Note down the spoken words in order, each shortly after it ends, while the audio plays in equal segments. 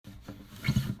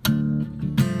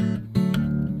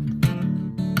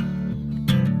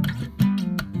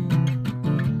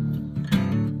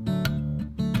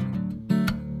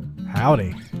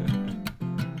Howdy.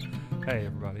 Hey,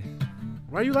 everybody.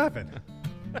 Why are you laughing?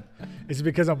 Is it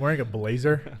because I'm wearing a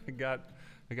blazer? I got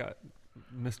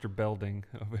Mr. Belding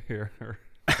over here.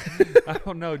 I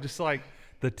don't know, just like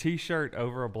the T-shirt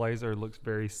over a blazer looks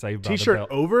very Saved by the Bell. T-shirt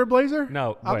over a blazer?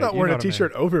 No, I'm wait, not you wearing know a what I mean.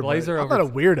 T-shirt over a blazer. I'm over not a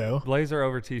weirdo. Blazer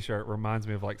over T-shirt reminds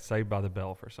me of like Saved by the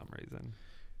Bell for some reason.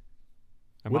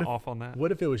 Am I off on that?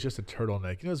 What if it was just a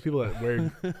turtleneck? You know those people that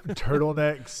wear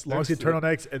turtlenecks, long sleeve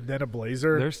turtlenecks, and then a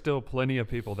blazer? There's still plenty of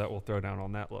people that will throw down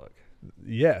on that look.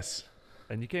 Yes.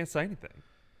 And you can't say anything.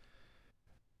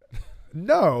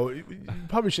 No, you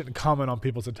probably shouldn't comment on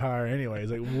people's attire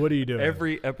anyways. Like, what are you doing?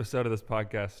 Every episode of this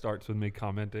podcast starts with me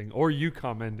commenting or you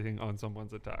commenting on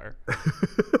someone's attire.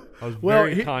 I was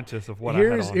very conscious of what I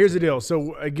had on. Here's the deal.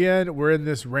 So, again, we're in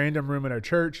this random room in our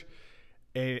church,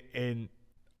 and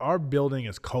our building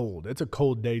is cold. It's a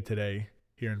cold day today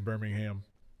here in Birmingham.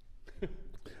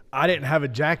 I didn't have a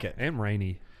jacket. And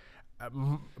rainy.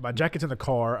 My jacket's in the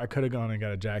car. I could have gone and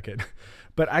got a jacket.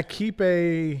 But I keep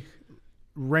a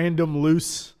random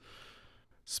loose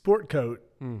sport coat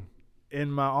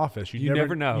in my office. You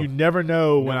never know. You never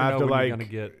know when I have to you're gonna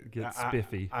get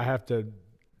spiffy. I have to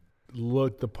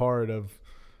look the part of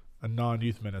a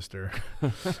non-youth minister.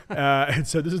 And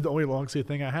so this is the only long sleeve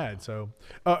thing I had. So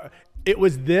it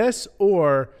was this,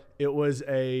 or it was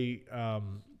it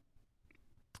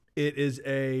is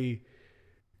a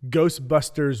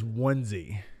Ghostbusters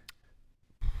onesie.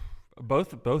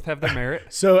 Both have their merit.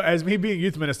 So as me being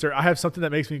youth minister, I have something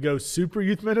that makes me go super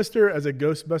youth minister as a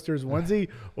Ghostbusters onesie,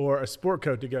 or a sport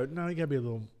coat to go, no, you gotta be a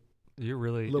little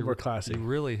more classy. You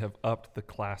really have upped the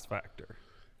class factor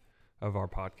of our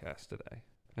podcast today.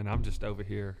 And I'm just over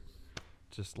here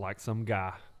just like some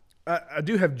guy. I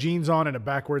do have jeans on and a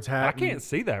backwards hat. I can't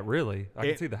see that really. I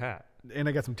can see the hat. And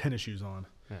I got some tennis shoes on.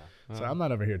 Yeah. So I'm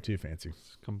not over here too fancy.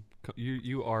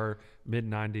 You are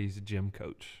mid-90s gym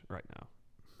coach right now.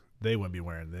 They wouldn't be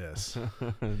wearing this.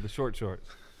 The short shorts.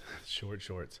 Short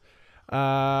shorts.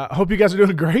 Hope you guys are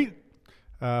doing great.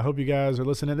 Hope you guys are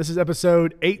listening. This is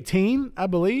episode 18, I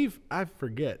believe. I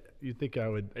forget. You'd think I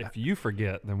would. If you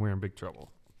forget, then we're in big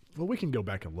trouble. Well, we can go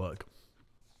back and look.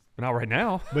 But not right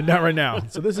now. But not right now.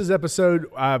 So this is episode,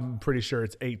 I'm pretty sure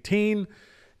it's 18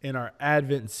 in our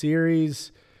Advent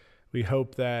series. We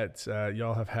hope that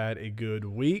y'all have had a good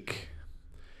week.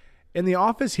 In the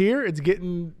office here, it's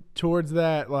getting towards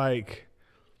that, like,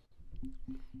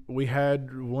 we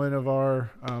had one of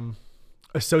our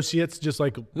associates just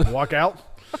like walk out.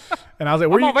 And I was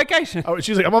like, I'm on vacation. Oh,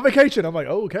 she's like, I'm on vacation. I'm like,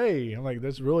 oh, okay. I'm like,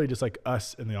 that's really just like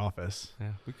us in the office.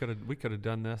 Yeah, we could have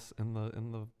done this in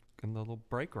the little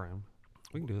break room.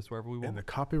 We can do this wherever we want. In the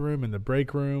copy room, in the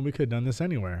break room, we could have done this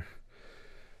anywhere.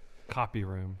 Copy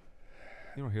room.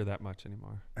 You don't hear that much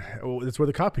anymore. Well, that's where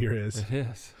the copier is. It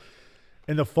is.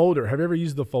 In the folder. Have you ever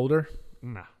used the folder?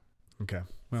 Nah. Okay.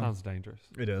 Well, sounds dangerous.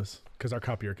 It is, because our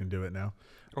copier can do it now.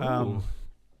 We're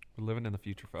living in the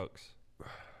future, folks.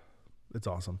 It's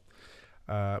awesome.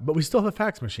 But we still have a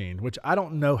fax machine, which I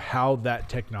don't know how that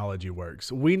technology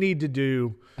works. We need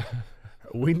to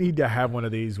have one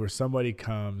of these where somebody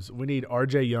comes. We need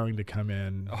RJ Young to come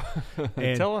in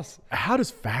and tell us, how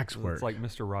does fax work? It's like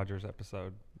Mr. Rogers'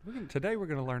 episode. Today we're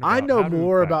going to learn about I know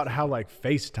more about how like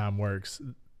FaceTime works.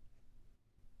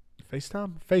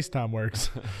 FaceTime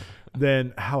works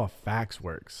than how a fax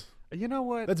works. You know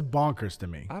what? That's bonkers to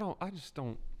me. I don't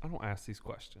ask these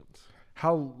questions.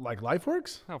 How like life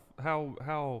works?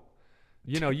 How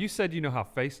you said you know how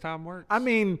FaceTime works? I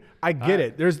mean, I get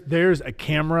it. There's a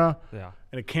camera. Yeah.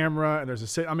 And a camera and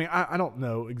there's I don't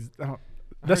know.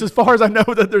 That's as far as I know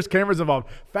that there's cameras involved.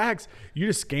 Fax, you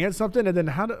just scan something and then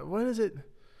what is it?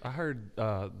 I heard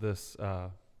this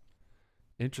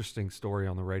interesting story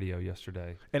on the radio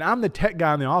yesterday. And I'm the tech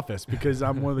guy in the office because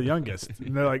I'm one of the youngest.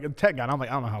 And they're like, a tech guy. And I'm like,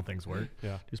 I don't know how things work.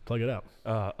 Yeah. Just plug it up.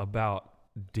 About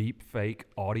deep fake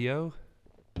audio.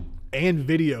 And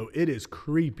video. It is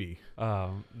creepy.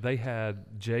 They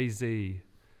had Jay-Z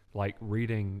like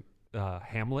reading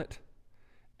Hamlet.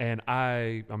 And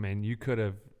I mean, you could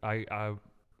have, I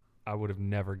would have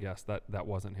never guessed that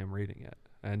wasn't him reading it.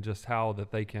 And just how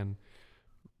that they can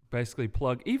basically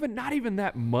plug not even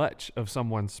that much of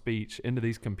someone's speech into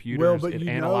these computers. It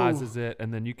analyzes it,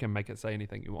 and then you can make it say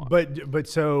anything you want. But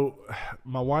so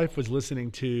my wife was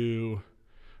listening to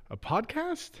a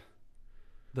podcast.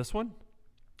 This one?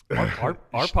 Our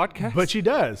podcast? But she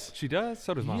does. She does?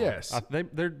 So does mine. Yes.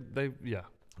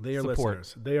 They are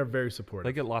listeners. They are very supportive.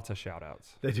 They get lots of shout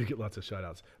outs. They do get lots of shout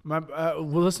outs. We'll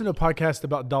listen to a podcast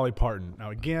about Dolly Parton.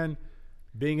 Now, again,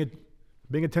 being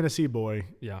a Tennessee boy,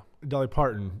 yeah, Dolly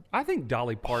Parton. I think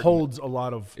Dolly Parton holds a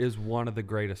lot of is one of the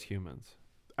greatest humans.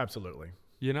 Absolutely.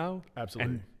 You know?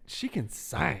 Absolutely. And She can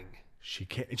sing. She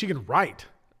can write.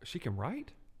 She can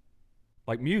write?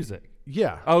 Like music?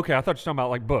 Yeah. Okay, I thought you were talking about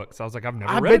like books. I was like, I've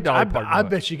never read Dolly Parton I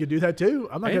book. bet she could do that too.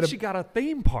 And she got a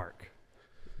theme park.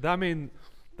 I mean,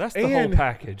 that's the whole And-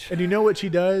 package. And you know what she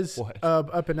does? What?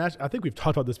 Up in Nashville? I think we've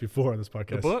talked about this before on this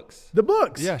podcast. The books? The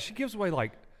books. Yeah, she gives away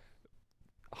like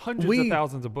hundreds of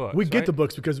thousands of books. We get right? the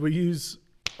books because we use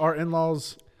our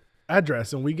in-laws'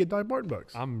 address and we get Dolly Parton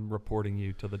books. I'm reporting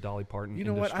you to the Dolly Parton You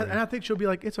know what? industry. I think she'll be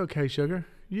like, it's okay, sugar.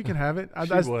 You can have it.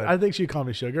 She would. I think she'd call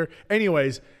me sugar.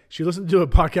 Anyways, she listened to a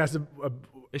podcast.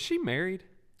 Is she married?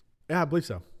 Yeah, I believe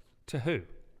so. To who?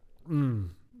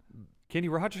 Kenny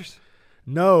Rogers?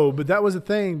 No, but that was a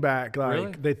thing back. Like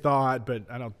Really? they thought, but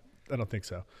I don't think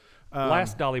so.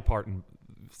 Last Dolly Parton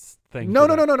thing. No.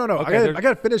 today. Okay, I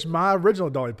got to finish my original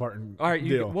Dolly Parton All right,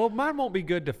 deal. well, mine won't be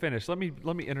good to finish. Let me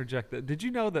interject that. Did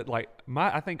you know that like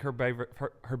I think her favorite,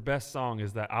 her best song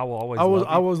is that I will always I love you.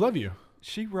 always love you.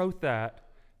 She wrote that.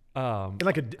 In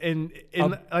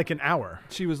like an hour.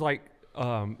 She was like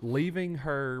leaving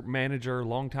her manager,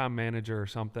 longtime manager or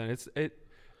something.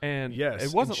 And Yes,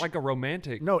 it wasn't and like a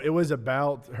romantic. No, it was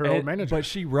about her old manager. But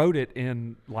she wrote it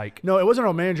in like No, it wasn't her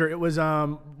old manager. It was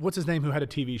what's his name who had a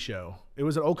TV show. It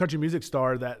was an old country music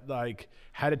star that like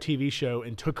had a TV show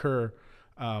and took her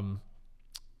and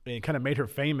kind of made her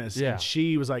famous. Yeah. And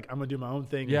she was like, I'm gonna do my own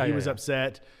thing. Yeah, and he yeah, was yeah.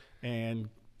 upset and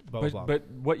blah blah blah. but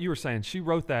what you were saying, she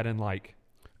wrote that in like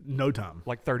No time.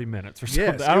 30 minutes or Yes,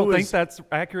 something. I it don't was- think that's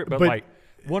accurate, but but- like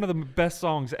one of the best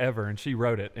songs ever, and she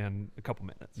wrote it in a couple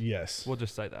minutes. Yes. We'll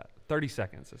just say that 30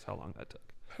 seconds is how long that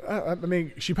took. I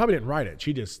mean, she probably didn't write it.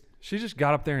 She just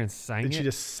Got up there and sang it, she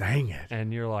just sang it,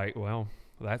 and you're like, well,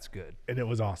 that's good. and it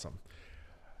was awesome.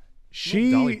 We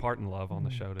have Dolly Parton love on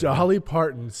the show today. Dolly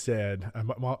Parton said, and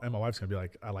my wife's gonna be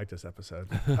like, I like this episode,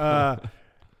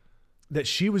 that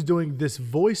she was doing this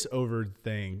voiceover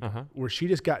thing Uh-huh. where she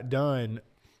just got done,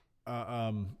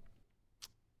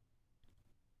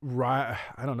 right?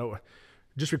 I don't know,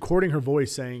 just recording her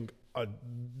voice saying a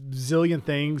zillion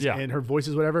things, Yeah. and her voice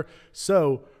is whatever.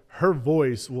 So her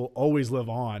voice will always live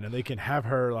on, and they can have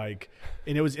her like,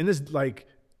 and it was in this like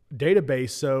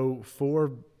database. So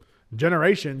for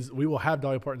generations, we will have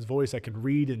Dolly Parton's voice that can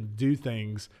read and do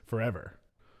things forever.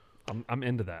 I'm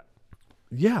into that.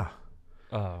 Yeah.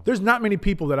 There's not many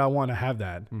people that I want to have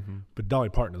that, but Dolly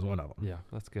Parton is one of them. Yeah,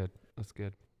 that's good. That's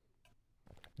good.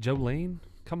 Jolene,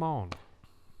 come on.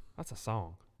 That's a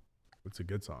song. It's a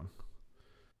good song.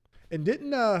 And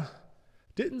didn't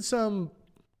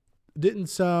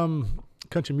some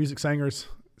country music singers,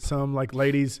 some like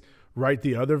ladies, write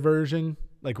the other version?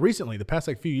 Like recently, the past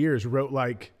like few years, wrote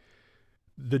like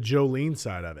the Jolene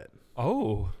side of it.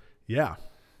 Oh, Yeah.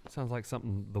 sounds like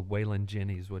something the Waylon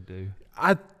Jennings would do.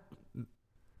 I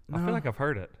feel like I've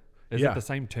heard it. Is Yeah. it the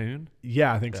same tune?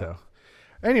 Yeah, I think so.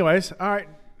 Anyways, all right.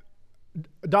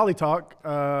 Dolly talk.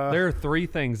 There are three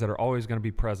things that are always going to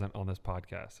be present on this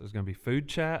podcast. There's going to be food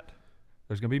chat.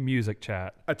 There's going to be music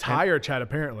chat. A tire chat,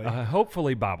 apparently.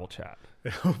 Hopefully Bible chat.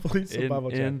 Hopefully some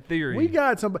Bible chat. In theory. We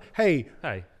got some. Hey,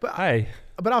 Hey. But- hey.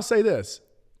 but I'll say this.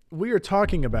 We are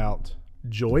talking about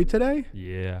joy today,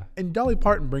 Yeah. and Dolly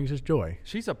Parton brings us joy.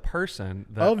 She's a person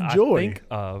that Of I joy. think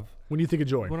of When you think of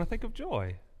joy. when I think of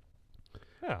joy.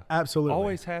 Yeah. Absolutely.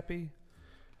 Always happy.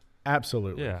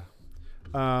 Absolutely. Yeah.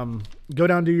 Go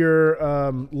down to your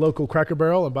local Cracker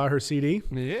Barrel and buy her CD.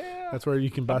 Yeah. That's where you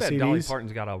can buy I bet CDs. Dolly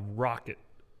Parton's got a Rocket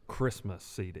Christmas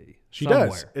CD. She somewhere.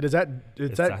 does. It is at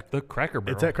It's at the Cracker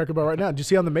Barrel. It's at Cracker Barrel right now. Did you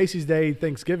see on the Macy's Day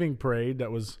Thanksgiving parade?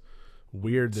 That was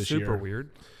weird this year. Super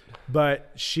weird.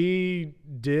 But she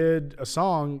did a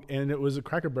song, and it was a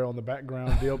Cracker Barrel in the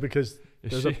background deal because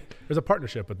Is there's a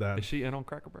partnership with that. Is she in on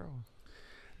Cracker Barrel?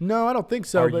 No, I don't think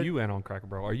so. Are but you in on Cracker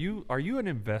Barrel? Are you an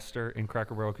investor in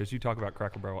Cracker Barrel? Because you talk about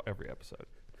Cracker Barrel every episode.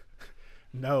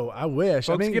 No, I wish.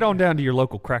 Folks, I mean, get on down to your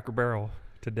local Cracker Barrel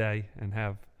today and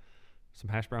have some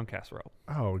hash brown casserole.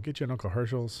 Oh, get you an Uncle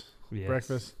Herschel's Yes.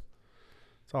 breakfast.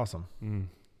 It's awesome.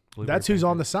 Blueberry That's who's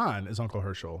on the pancakes. sign is Uncle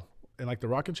Herschel, in like the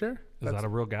rocking chair. Is that a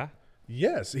real guy?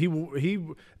 Yes,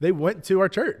 they went to our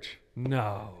church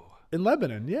No. in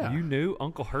Lebanon. Yeah, You knew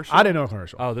Uncle Herschel? I didn't know Uncle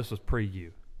Herschel. Oh, this was pre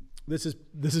you. This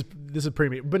is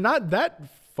premium, but not that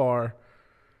far.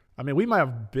 I mean, we might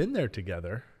have been there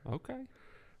together, Okay.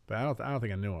 but I don't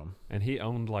think I knew him. And he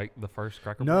owned like the first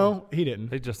Cracker Barrel? No, he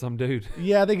didn't. He's just some dude.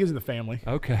 Yeah, I think he's in the family.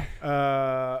 Okay.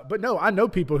 But no, I know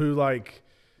people who like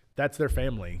that's their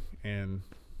family, and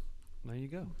There you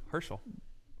go. Herschel.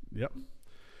 yep.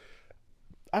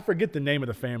 I forget the name of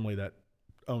the family that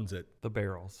owns it. The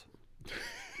Barrels.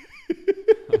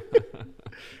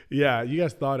 Yeah, you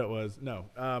guys thought it was no.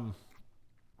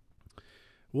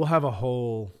 We'll have a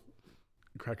whole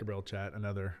Cracker Barrel chat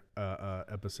another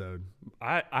episode.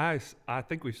 I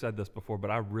think we've said this before,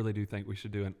 but I really do think we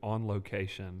should do an on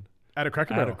location At a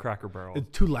Cracker at Barrel. a Cracker Barrel.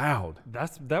 It's too loud.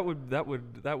 That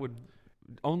would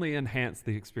only enhance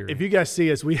the experience. If you guys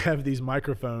see us, we have these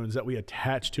microphones that we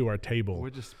attach to our table. We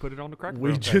just put it on the Cracker We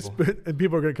Barrel just table. and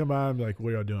people are gonna come by and be like, "What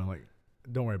are y'all doing?" Like,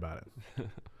 don't worry about it.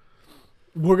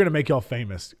 We're gonna make y'all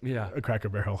famous. Yeah. A Cracker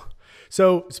Barrel.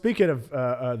 So speaking of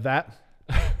that,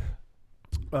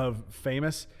 of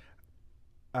famous,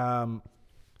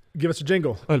 give us a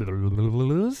jingle.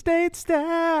 State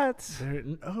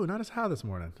stats. Oh, not as high this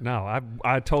morning. No,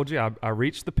 I told you I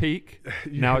reached the peak.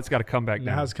 Now it's got to come back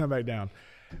down. Now it's come back down.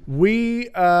 We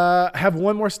have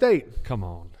one more state. Come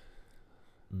on,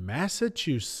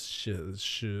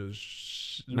 Massachusetts.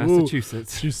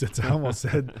 Massachusetts. I almost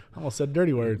said a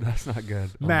dirty word. That's not good.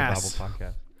 Mass. On the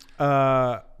Bible podcast.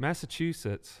 Uh,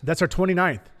 Massachusetts. that's our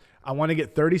 29th. I want to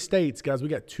get 30 states, guys. We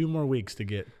got 2 more weeks to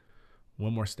get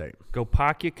one more state. Go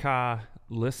park your car,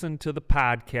 listen to the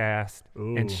podcast,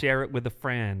 and Ooh. share it with a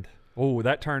friend. Oh,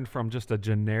 that turned from just a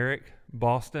generic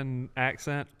Boston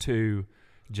accent to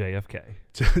JFK.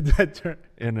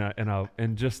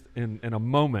 In a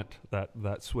moment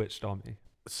that switched on me.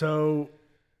 So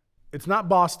it's not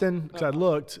Boston because I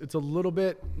looked. It's a little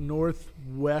bit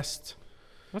northwest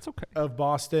That's okay. of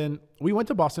Boston. We went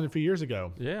to Boston a few years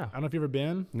ago. Yeah. I don't know if you've ever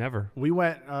been. Never. We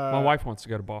went. My wife wants to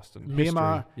go to Boston. me and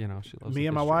my- History, she loves Me the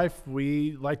and my history. wife,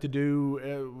 we like to do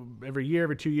every year,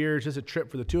 every 2 years, just a trip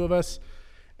for the two of us.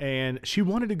 And she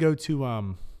wanted to go to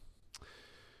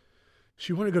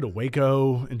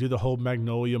Waco and do the whole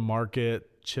Magnolia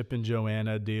Market, Chip and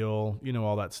Joanna deal,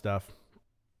 all that stuff.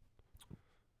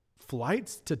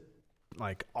 Flights to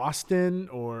like Austin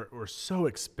or so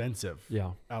expensive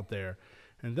Yeah. out there.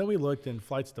 And then we looked, and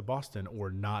flights to Boston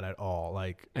were not at all.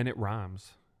 Like, And it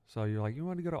rhymes. So you're like, you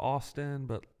want to go to Austin,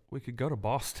 but we could go to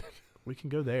Boston. we can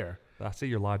go there. I see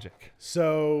your logic.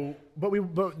 So, but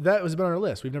that was been on our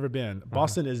list. We've never been.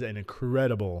 Boston is an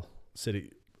incredible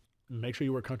city. Make sure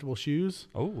you wear comfortable shoes.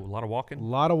 Oh, a lot of A walking.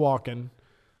 lot of walking.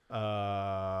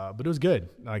 But it was good.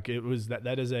 Like it was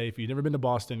that is if you've never been to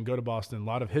Boston, go to Boston. A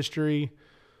lot of history.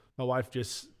 My wife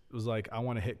just was like, I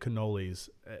want to hit cannolis.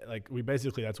 Like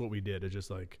that's what we did. It's just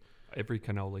like Every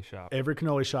cannoli shop. every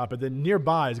cannoli shop, and then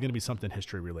nearby is going to be something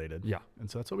history related. Yeah.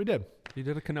 And so that's what we did. You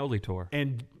did a cannoli tour.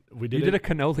 And we You did a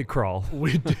cannoli crawl.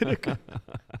 We did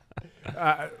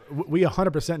we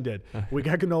 100% did. We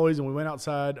got cannolis and we went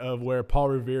outside of where Paul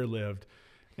Revere lived,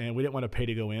 and we didn't want to pay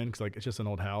to go in because it's just an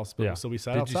old house. But Yeah. so we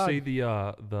sat Did outside. you see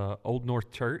the Old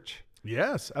North Church?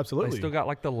 Yes, They absolutely. still got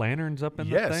like the lanterns up in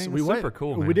the Yes, thing. we It's went. super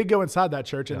cool, man. We did go inside that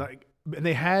church, and Yeah. and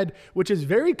they had, which is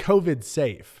very COVID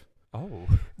safe. Oh,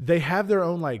 They have their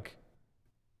own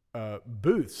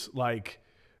booths,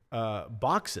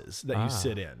 boxes that Ah. you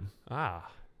sit in,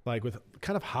 like with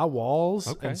kind of high walls,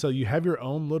 Okay. and so you have your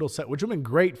own little set, which would have been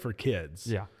great for kids.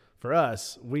 yeah, For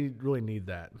us, we really need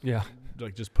that. yeah,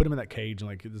 Like just put them in that cage, and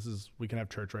we can have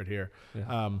church right here.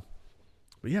 yeah.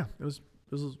 But yeah, it was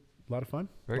a lot of fun.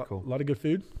 Very cool. A lot of good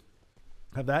food.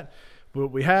 Have that. But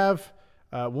we have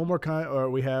one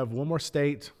more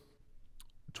state.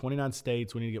 29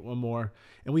 states. We need to get one more,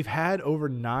 and we've had over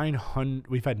 900.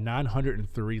 We've had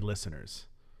 903 listeners.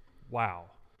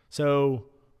 Wow. So,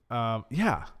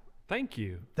 yeah, Thank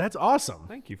you. that's awesome.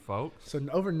 Thank you, folks. So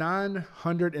over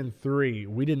 903.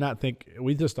 We did not think.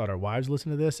 We just thought our wives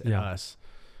listened to this and Yeah. us.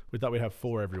 We thought we'd have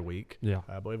 4 every week. Yeah.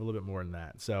 But we have a little bit more than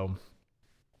that. So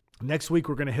next week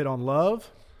we're going to hit on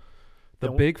love, The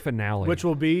Then- big finale. which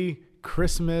will be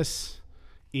Christmas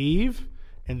Eve.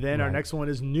 And then our Right. next one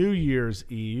is New Year's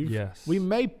Eve. Yes. We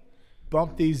may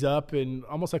bump these up, and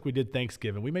almost like we did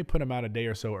Thanksgiving. We may put them out a day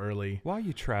or so early. While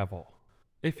you travel,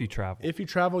 if you travel. If you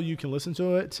travel, you can listen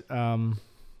to it.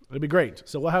 It'll be great.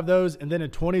 So we'll have those. And then in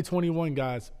 2021,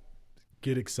 guys,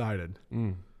 get excited.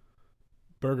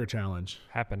 Burger Challenge.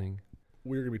 Happening.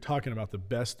 We're going to be talking about the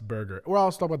best burger. We'll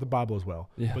also talk about the Bible as well.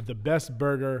 Yeah. But the best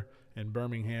burger in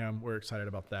Birmingham, we're excited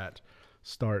about that.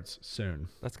 Starts soon.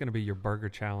 That's going to be your Burger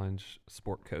Challenge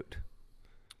sport coat.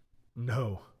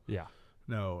 No. Yeah.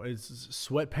 No. It's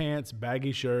sweatpants,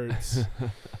 baggy shirts,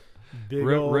 big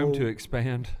Room old to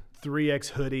expand. 3X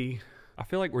hoodie. I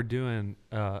feel like we're doing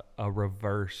a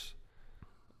reverse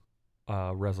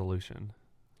resolution.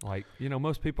 Like,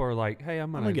 most people are like, hey,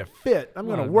 I'm I'm going going to get fit. I'm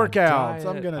going to work out.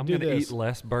 I'm going to do gonna this. eat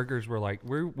less burgers. We're like,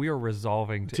 we are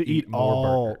resolving to eat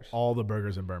more burgers. all the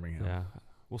burgers in Birmingham. Yeah.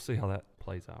 We'll see how that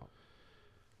plays out.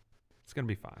 It's going to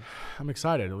be fine. I'm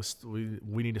excited.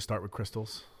 We need to start with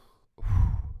crystals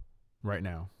right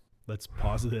now. Let's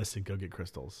pause this and go get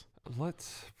crystals.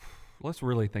 Let's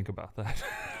really think about that.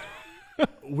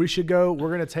 We should go. We're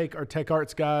going to take our Tech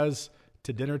Arts guys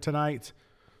to dinner tonight.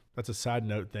 That's a side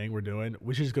note thing we're doing.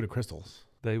 We should just go to Crystal's.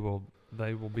 They will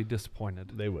be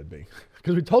disappointed. They would be.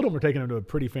 Because we told them we're taking them to a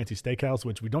pretty fancy steakhouse,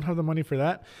 which we don't have the money for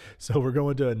that. So we're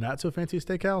going to a not so fancy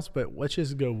steakhouse, but let's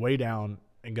just go way down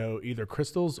and go either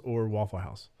Crystal's or Waffle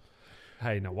House.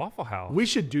 Hey, now Waffle House. We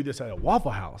should do this at a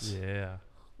Waffle House. Yeah.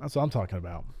 That's what I'm talking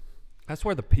about. That's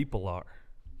where the people are.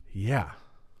 Yeah.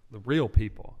 The real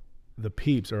people. The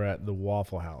peeps are at the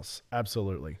Waffle House.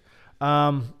 Absolutely.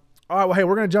 All right. Well, hey,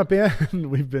 we're going to jump in.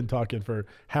 We've been talking for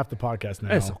half the podcast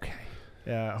now. It's okay.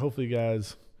 Yeah. Hopefully you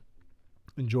guys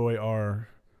enjoy our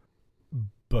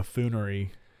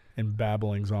buffoonery and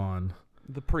babblings on.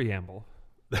 The preamble.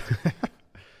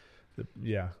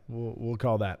 Yeah, we'll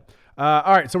call that.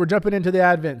 All right, so we're jumping into the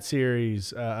Advent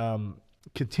series.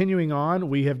 Continuing on,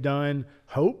 we have done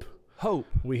hope.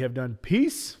 We have done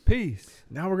peace.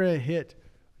 Now we're going to hit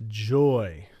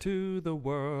joy. To the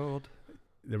world.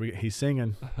 There we go. He's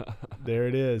singing. There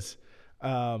it is.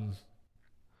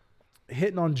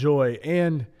 Hitting on joy.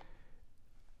 And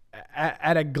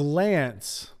at a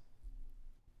glance,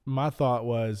 my thought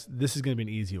was this is going to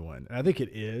be an easy one. And I think it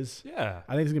is. Yeah.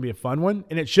 I think it's going to be a fun one,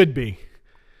 and it should be.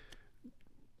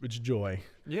 It's joy.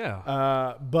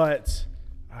 Yeah. But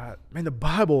man, the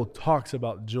Bible talks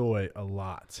about joy a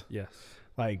lot. Yes.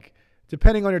 Like,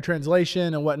 depending on your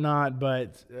translation and whatnot,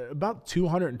 but about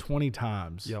 220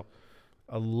 times. Yep.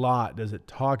 A lot does it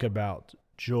talk about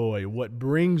joy, what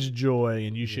brings joy,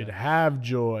 and you should have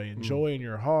joy, and joy in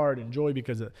your heart, and joy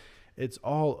because it's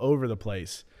all over the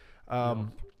place.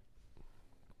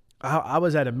 I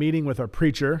was at a meeting with our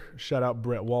preacher. Shout out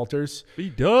Brett Walters.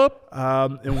 B-Dub.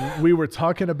 And we were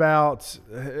talking about,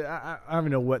 I don't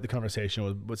even know what the conversation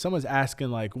was, but someone's asking,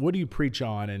 like, what do you preach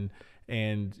on?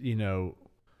 And you know,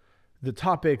 the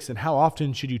topics and how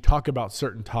often should you talk about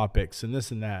certain topics and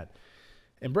this and that.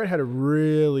 And Brett had a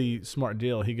really smart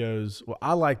deal. He goes, well,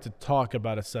 I like to talk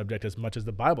about a subject as much as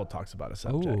the Bible talks about a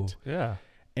subject. Ooh, yeah.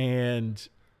 And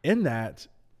in that,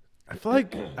 I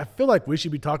feel like we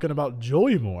should be talking about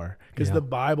joy more because the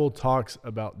Bible talks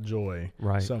about joy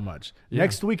so much. Yeah.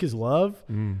 Next week is love.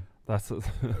 That's in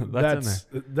there.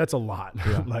 That's a lot.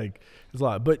 Yeah. Like it's a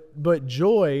lot. But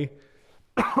joy,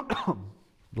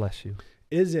 bless you.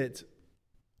 Is it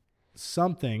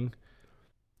something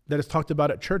that is talked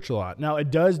about at church a lot? Now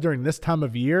it does during this time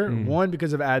of year. One,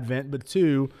 because of Advent, but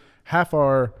two, half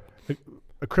our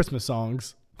Christmas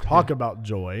songs talk about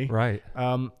joy. Right.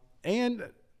 And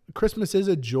Christmas is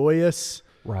a joyous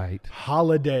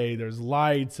holiday. There's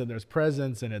lights and there's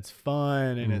presents and it's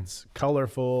fun and it's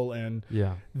colorful. And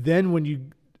then when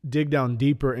you dig down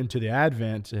deeper into the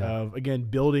Advent of, again,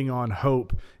 building on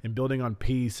hope and building on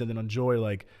peace and then on joy,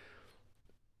 like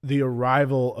the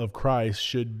arrival of Christ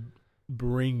should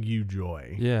bring you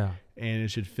joy. Yeah. And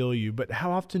it should fill you. But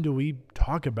how often do we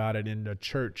talk about it in a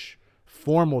church,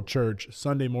 formal church,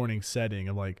 Sunday morning setting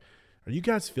of like, are you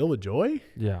guys filled with joy?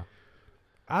 Yeah.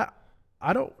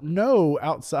 I don't know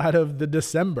outside of the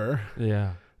December.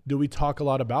 Yeah. Do we talk a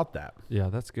lot about that? Yeah,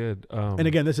 that's good. And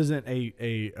again, this isn't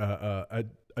a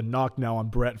knock now on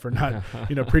Brett for not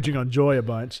preaching on joy a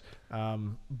bunch.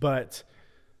 But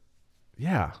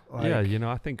yeah.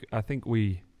 I think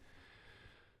we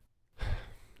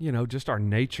just our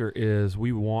nature is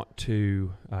we want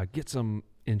to get some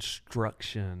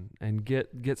instruction and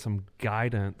get some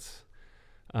guidance.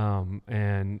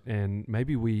 And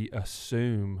maybe we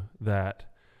assume that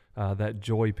that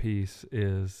joy piece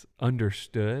is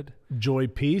understood. Joy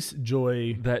piece,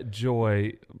 joy. That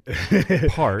joy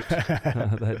part,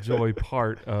 that joy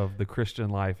part of the Christian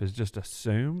life is just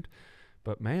assumed.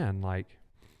 But man, like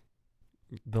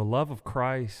the love of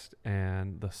Christ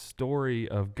and the story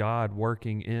of God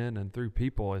working in and through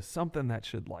people is something that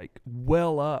should like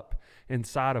well up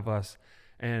inside of us.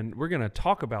 And we're going to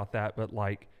talk about that, but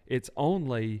like, it's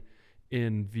only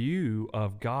in view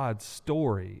of God's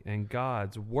story and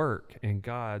God's work and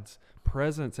God's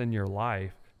presence in your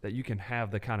life that you can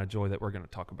have the kind of joy that we're going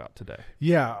to talk about today.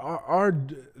 Yeah,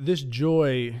 this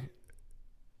joy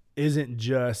isn't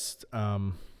just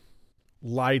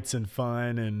lights and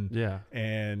fun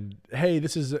and hey,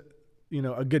 this is a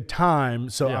good time,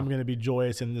 so I'm going to be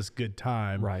joyous in this good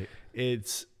time. Right.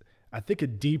 It's I think a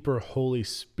deeper Holy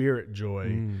Spirit joy.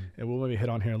 And we'll maybe hit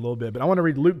on here in a little bit. But I want to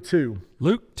read Luke 2.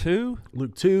 Luke 2?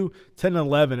 Luke 2, 10 and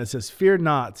 11. It says, "Fear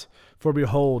not, for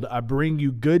behold, I bring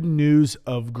you good news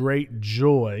of great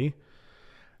joy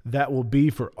that will be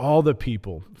for all the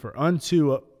people. For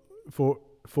unto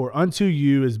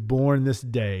you is born this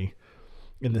day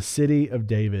in the city of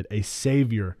David a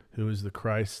Savior who is the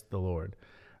Christ the Lord."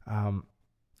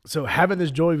 So having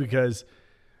this joy because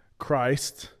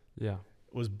Christ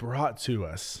was brought to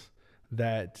us,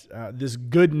 that this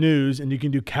good news, and you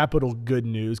can do capital good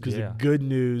news because Yeah. the good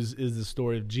news is the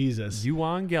story of Jesus.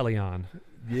 Evangelion.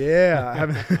 Yeah,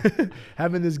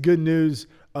 having this good news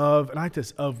of, and I like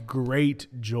this, of great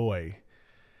joy,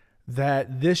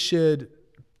 that this should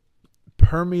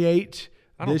permeate.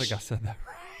 I don't think I said that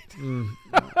right.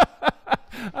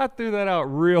 I threw that out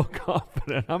real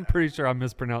confident. I'm pretty sure I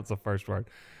mispronounced the first word.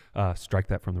 Strike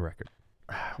that from the record.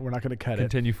 We're not going to cut it.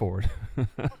 Continue forward.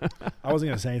 I wasn't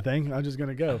going to say anything. I'm just going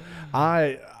to go.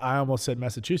 I almost said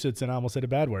Massachusetts, and I almost said a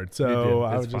bad word. So You did.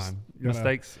 I It's was just fine. gonna-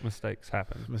 Mistakes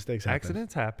happen. mistakes happen.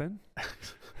 Accidents happen.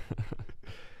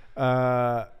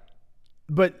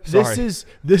 But Sorry.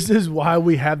 this is why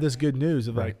we have this good news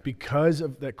of like, Right. because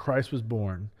of that Christ was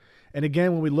born. And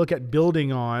again, when we look at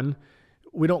building on,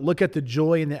 we don't look at the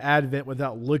joy in the Advent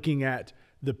without looking at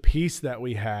the peace that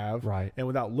we have, Right. and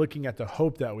without looking at the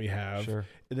hope that we have. Sure.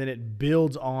 And then it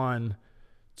builds on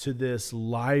to this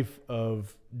life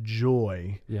of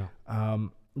joy, Yeah.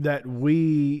 that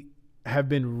we have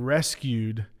been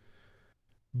rescued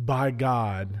by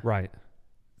God Right.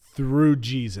 through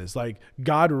Jesus. Like,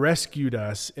 God rescued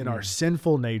us in our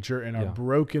sinful nature, in our Yeah.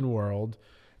 broken world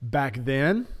back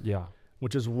then, Yeah.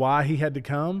 which is why he had to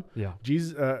come. Yeah.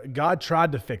 God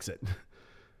tried to fix it.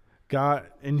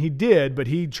 And he did, but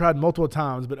he tried multiple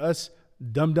times, but us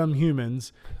dumb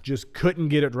humans just couldn't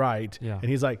get it right. Yeah. And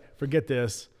he's like, forget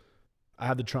this. I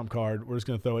have the trump card. We're just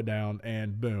going to throw it down,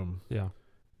 and boom. Yeah.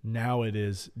 Now it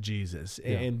is Jesus.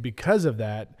 Yeah. And because of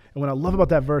that, and what I love about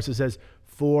that verse, it says,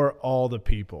 for all the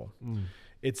people.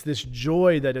 It's this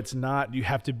joy that it's not, you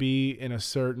have to be in a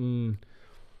certain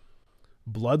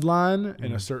bloodline,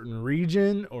 in a certain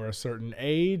region, or a certain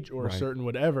age, or a Right. certain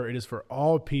whatever. It is for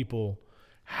all people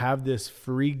have this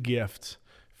free gift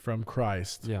from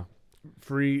Christ, Yeah.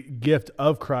 free gift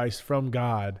of Christ from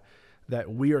God,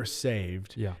 that we are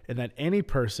saved, Yeah. and that any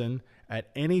person at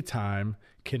any time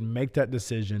can make that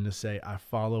decision to say, I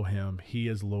follow him, he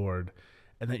is Lord,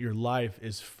 and that your life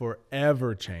is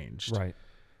forever changed. Right.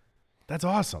 That's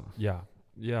awesome. Yeah.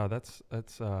 Yeah. That's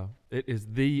it is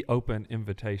the open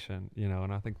invitation,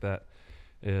 and I think that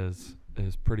is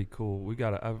pretty cool. We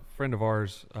got a friend of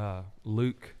ours,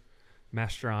 Luke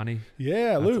Mastrani.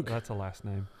 Yeah, Luke. That's a last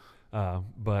name.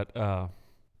 But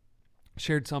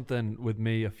shared something with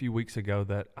me a few weeks ago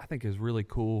that I think is really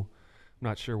cool. I'm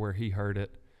not sure where he heard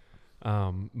it.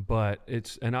 But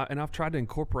I've tried to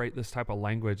incorporate this type of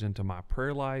language into my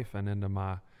prayer life and into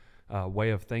my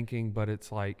way of thinking, but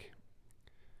it's like,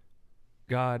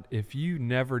 God, if you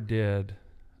never did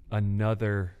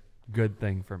another good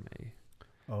thing for me,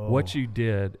 what you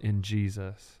did in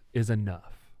Jesus is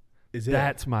enough. Is it?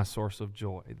 That's my source of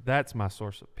joy. That's my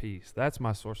source of peace. That's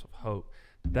my source of hope.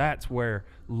 That's where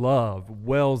love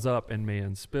wells up in me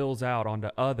and spills out onto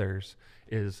others,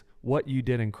 is what you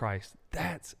did in Christ.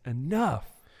 That's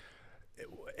enough.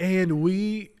 And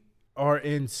we are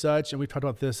in such, and we've talked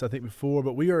about this, I think, before,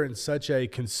 but we are in such a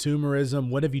consumerism,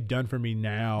 what have you done for me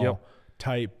now Yep.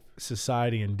 type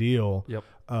society and deal Yep.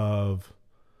 of,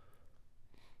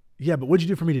 yeah, but what'd you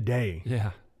do for me today,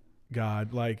 Yeah.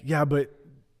 God? Like, yeah, but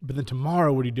then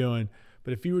tomorrow, what are you doing?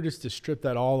 But if you were just to strip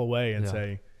that all away and Yeah.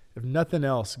 say, if nothing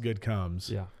else good comes,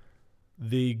 Yeah.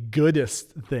 the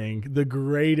goodest thing, the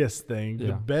greatest thing, the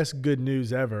Yeah. best good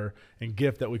news ever and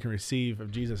gift that we can receive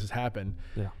of Jesus has happened.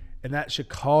 Yeah. And that should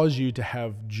cause you to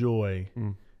have joy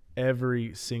Mm.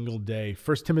 every single day.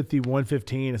 1 Timothy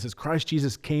 1:15, it says, Christ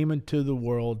Jesus came into the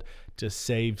world to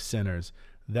save sinners.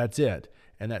 That's it.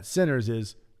 And that sinners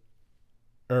is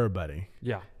everybody.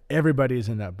 Yeah. Everybody is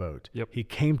in that boat. Yep. He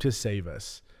came to save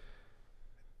us.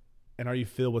 And are you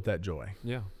filled with that joy?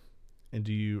 Yeah. And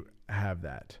do you have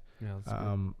that? Yeah. That's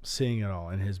good. Seeing it all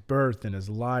in his birth and his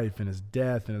life and his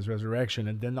death and his resurrection,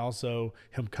 and then also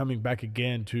him coming back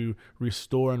again to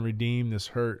restore and redeem this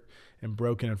hurt and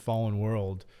broken and fallen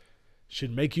world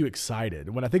should make you excited.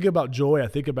 When I think about joy, I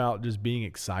think about just being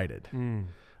excited. Mm.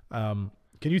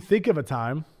 Can you think of a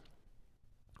time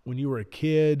when you were a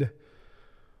kid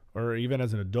or even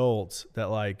as an adult that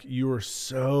like you were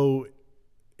so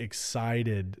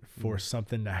excited for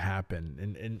something to happen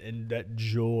and that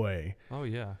joy? Oh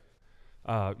yeah.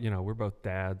 We're both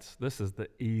dads. This is the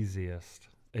easiest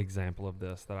example of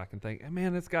this that I can think. And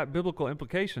man, it's got biblical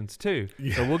implications too.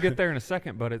 Yeah. So we'll get there in a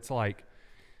second, but it's like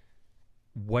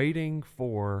waiting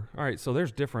for, all right, so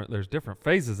there's different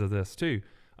phases of this too.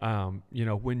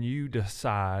 When you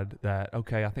decide that,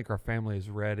 okay, I think our family is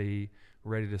ready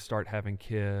to start having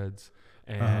kids,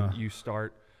 and you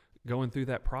start going through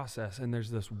that process, and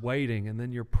there's this waiting, and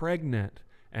then you're pregnant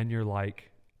and you're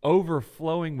like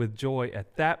overflowing with joy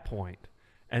at that point.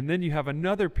 And then you have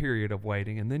another period of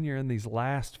waiting, and then you're in these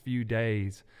last few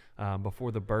days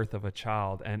before the birth of a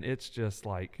child, and it's just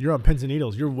like You're on pins and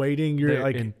needles. You're waiting. You're the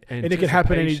like, an- and it can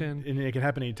happen anticipation. and it can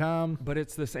happen anytime. But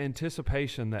it's this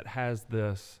anticipation that has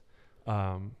this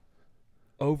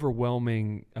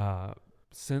overwhelming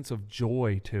sense of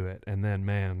joy to it. And then,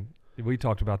 man, we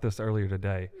talked about this earlier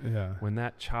today. Yeah. When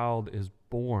that child is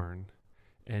born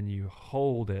and you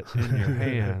hold it in your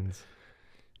hands,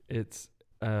 it's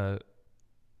an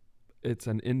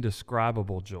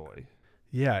indescribable joy.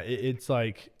 Yeah. It's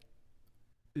like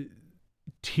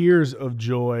tears of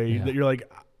joy that you're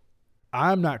like,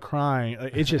 I'm not crying.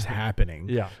 Like, it's just happening.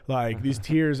 Yeah. Like these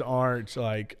tears aren't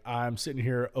like I'm sitting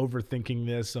here overthinking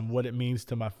this and what it means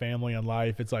to my family and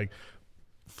life. It's like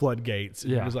floodgates.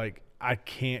 Yeah. It was like I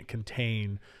can't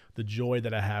contain the joy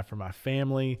that I have for my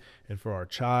family and for our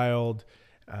child,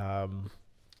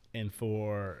 and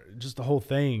for just the whole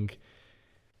thing.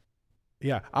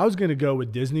 Yeah, I was gonna go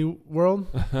with Disney World.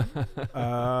 When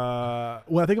I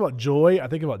think about joy, I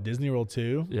think about Disney World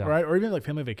too, Yeah. right? Or even like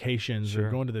family vacations Sure.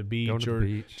 or going to the beach Going to the or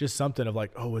beach. just something of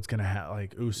like, oh, it's gonna happen.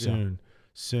 Like, ooh, soon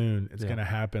it's Yeah. gonna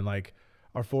happen. Like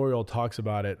our 4-year-old talks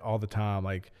about it all the time.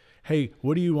 Like, hey,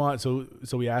 what do you want? So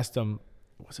we asked him,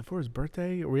 was it for his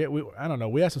birthday? Or we I don't know.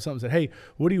 We asked him something. Said, hey,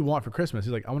 what do you want for Christmas?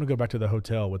 He's like, I want to go back to the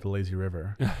hotel with the lazy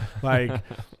river. Like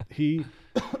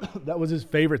that was his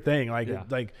favorite thing. Like Yeah.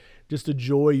 like just the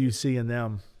joy you see in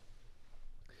them.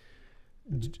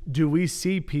 Do we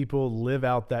see people live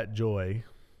out that joy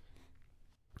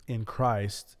in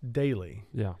Christ daily?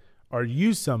 Yeah. Are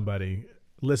you somebody,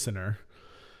 listener,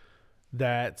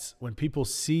 that when people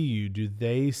see you, do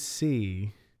they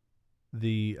see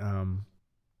the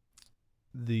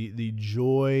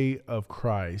joy of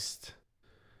Christ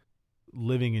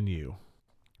living in you?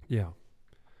 Yeah.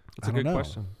 That's I a don't good know.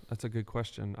 question. That's a good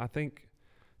question. I think,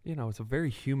 it's a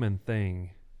very human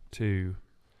thing to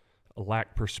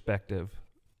lack perspective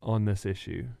on this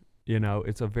issue.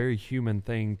 It's a very human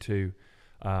thing to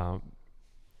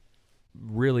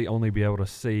really only be able to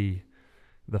see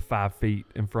the 5 feet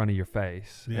in front of your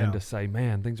face and to say,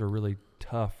 man, things are really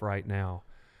tough right now.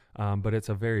 But it's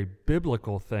a very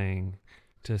biblical thing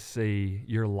to see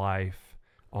your life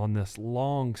on this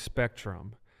long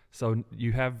spectrum. So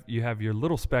you have your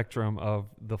little spectrum of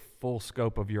the full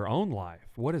scope of your own life.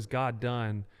 What has God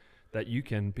done that you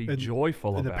can be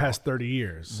joyful in about? the past 30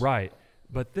 years. Right.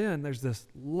 But then there's this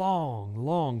long,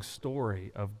 long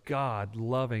story of God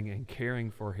loving and caring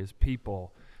for his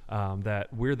people, that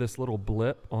we're this little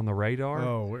blip on the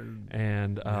radar.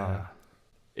 And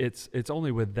it's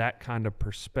only with that kind of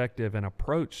perspective and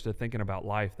approach to thinking about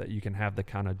life that you can have the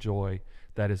kind of joy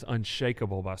that is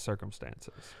unshakable by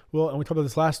circumstances. Well, and we talked about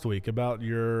this last week about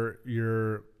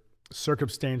your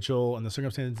circumstantial and the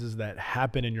circumstances that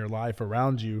happen in your life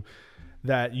around you,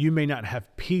 that you may not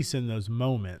have peace in those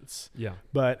moments. Yeah.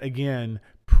 But again,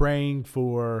 praying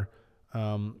for,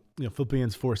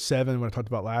 Philippians 4:7, what I talked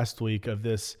about last week, of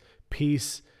this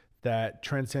peace that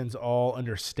transcends all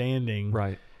understanding.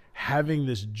 Right. Having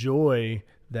this joy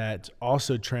that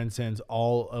also transcends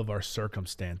all of our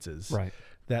circumstances. Right.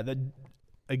 That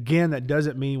again, that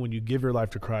doesn't mean when you give your life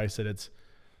to Christ that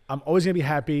I'm always going to be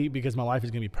happy because my life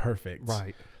is going to be perfect.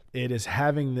 Right. It is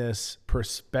having this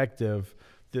perspective,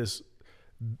 this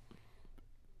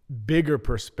bigger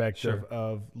perspective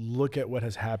of look at what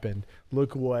has happened,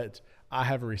 look what I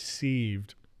have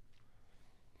received,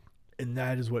 and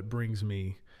that is what brings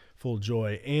me full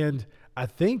joy. And I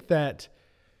think that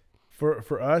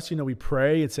for us, we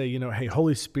pray and say, hey,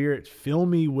 Holy Spirit, fill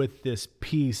me with this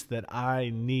peace that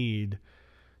I need.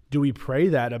 Do we pray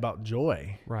that about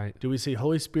joy? Right. Do we say,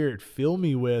 Holy Spirit, fill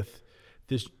me with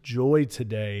this joy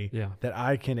today that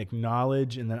I can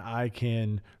acknowledge and that I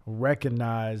can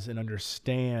recognize and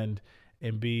understand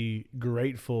and be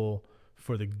grateful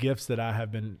for the gifts that I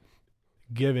have been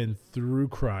given through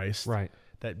Christ, right,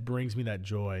 that brings me that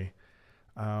joy.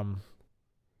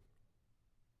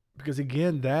 Because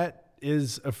again, that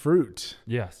is a fruit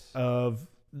of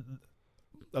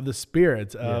the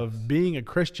Spirit, of being a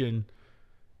Christian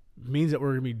means that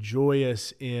we're going to be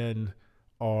joyous in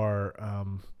our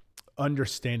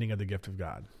understanding of the gift of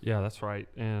God. Yeah, that's right.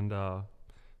 And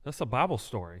that's a Bible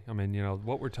story. I mean,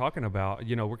 what we're talking about,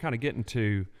 we're kind of getting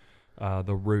to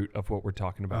the root of what we're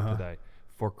talking about today.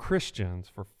 For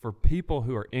Christians, for people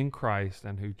who are in Christ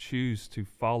and who choose to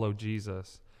follow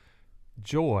Jesus,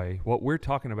 joy, what we're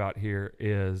talking about here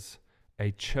is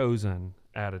a chosen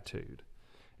attitude.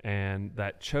 And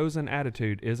that chosen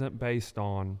attitude isn't based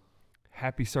on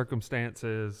happy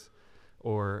circumstances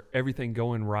or everything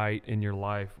going right in your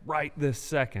life right this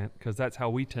second, because that's how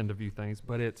we tend to view things,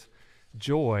 but it's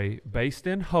joy based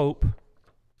in hope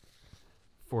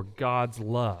for God's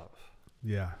love.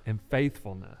 Yeah. and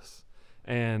faithfulness.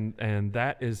 And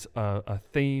that is a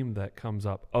theme that comes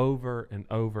up over and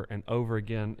over and over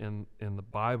again in the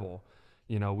Bible.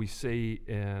 You know, we see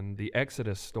in the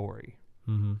Exodus story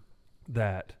Mm-hmm.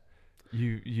 that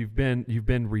you've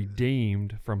been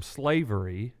redeemed from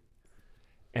slavery,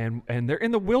 and they're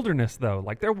in the wilderness though,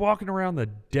 like they're walking around the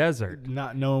desert,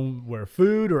 Not knowing where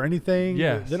food or anything.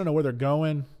 Yes. They don't know where they're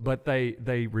going. but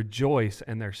they rejoice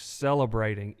and they're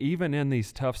celebrating even in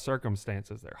these tough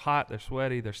circumstances. They're hot, they're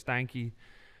sweaty, they're stanky,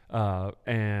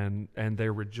 and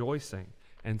they're rejoicing.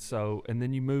 And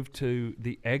then you move to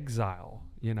the exile.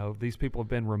 You know, these people have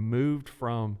been removed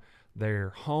from their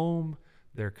home,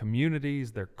 their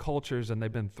communities, their cultures, and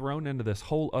they've been thrown into this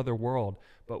whole other world.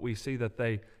 But we see that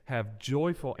they have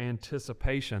joyful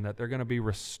anticipation that they're going to be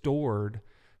restored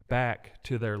back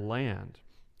to their land.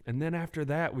 And then after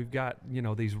that, we've got, you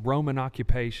know, these Roman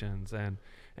occupations and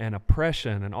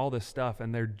oppression and all this stuff,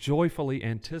 and they're joyfully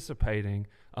anticipating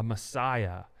a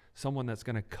Messiah, someone that's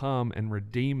going to come and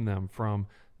redeem them from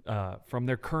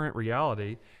their current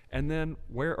reality. And then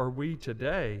where are we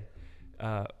today?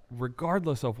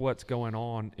 Regardless of what's going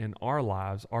on in our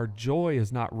lives, our joy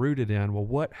is not rooted in, well,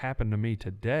 what happened to me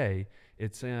today?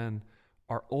 It's in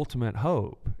our ultimate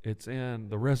hope. It's in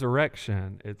the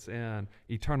resurrection. It's in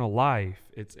eternal life.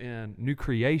 It's in new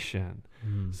creation.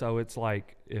 So it's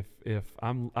like if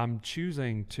I'm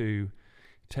choosing to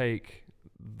take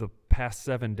the past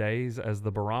 7 days as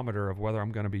the barometer of whether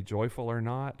I'm going to be joyful or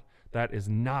not, that is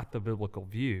not the biblical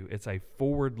view. It's a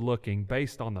forward-looking,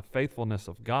 based on the faithfulness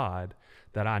of God,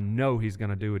 that I know He's going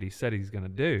to do what He said He's going to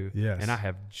do. Yes. And I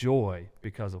have joy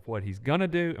because of what He's going to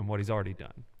do and what He's already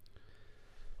done.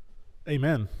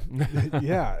 Amen.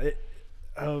 Yeah.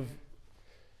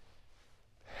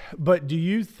 But do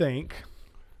you think,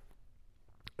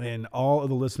 and all of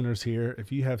the listeners here,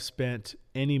 if you have spent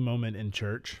any moment in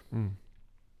church,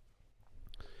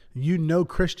 you know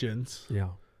Christians Yeah.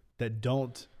 that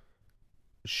don't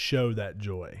show that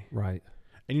joy. Right.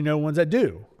 And you know ones that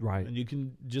do. Right. And you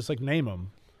can just like name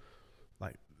them.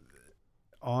 Like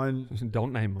on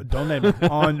Don't name them. don't name them.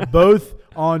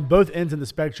 on both ends of the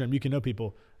spectrum, you can know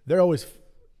people. They're always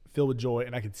filled with joy,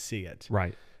 and I can see it.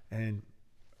 Right. And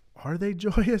are they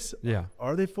joyous? Yeah.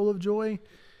 Are they full of joy?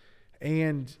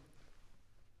 And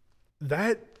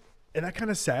that kind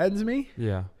of saddens me,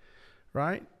 Yeah.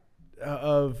 right?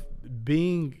 Of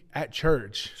being at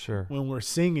church Sure. when we're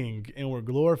singing and we're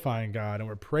glorifying God and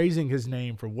we're praising His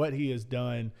name for what He has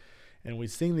done, and we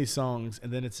sing these songs,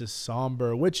 and then it's this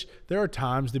somber, which there are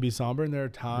times to be somber and there are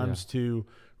times to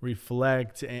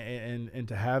reflect and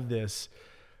to have this,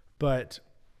 but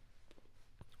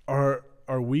are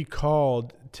we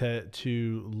called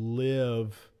to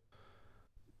live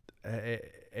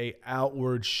a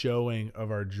outward showing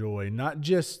of our joy, not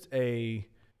just a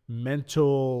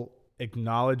mental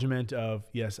acknowledgement of,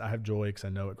 yes, I have joy because I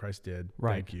know what Christ did.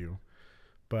 Right. Thank you.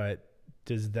 But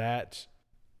does that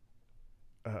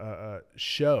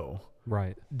show?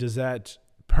 Right. Does that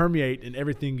permeate in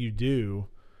everything you do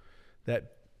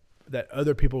that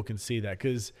other people can see that?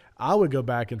 Because I would go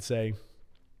back and say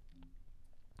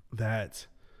that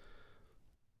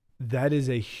is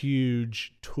a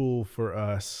huge tool for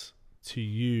us to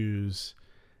use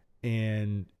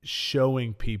in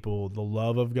showing people the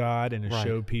love of God and to Right.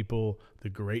 show people the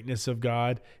greatness of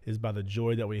God, is by the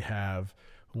joy that we have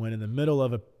when in the middle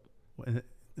of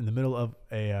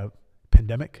a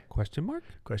pandemic? Question mark?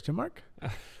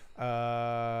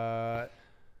 Are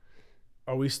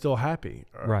we still happy?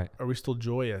 Right. Are we still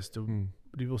joyous? Do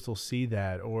people still see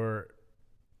that? Or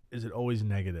is it always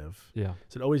negative? Yeah.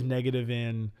 Is it always negative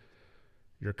in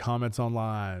your comments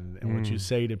online and what you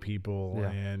say to people? Yeah.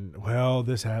 And, well,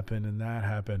 this happened and that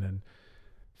happened and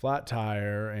flat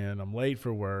tire and I'm late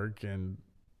for work and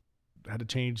had to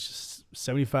change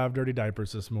 75 dirty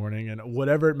diapers this morning, and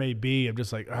whatever it may be, I'm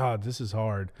just like, this is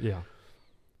hard. Yeah.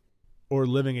 Or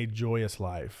living a joyous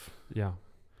life. Yeah.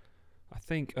 I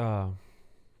think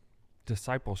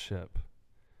discipleship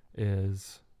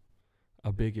is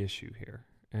a big issue here.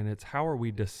 And it's, how are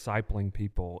we discipling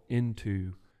people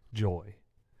into joy,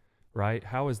 right?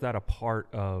 How is that a part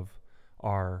of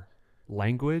our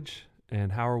language?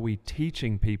 And how are we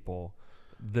teaching people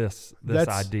this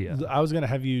idea? I was going to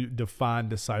have you define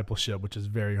discipleship, which is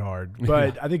very hard.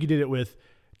 But I think you did it with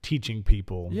teaching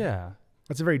people. Yeah.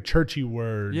 That's a very churchy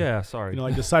word. Yeah, sorry.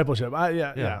 Like discipleship.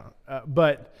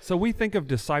 But so we think of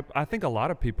I think a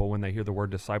lot of people, when they hear the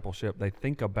word discipleship, they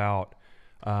think about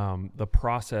the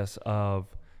process of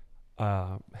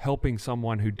helping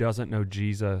someone who doesn't know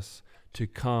Jesus to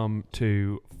come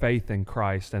to faith in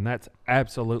Christ. And that's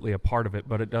absolutely a part of it,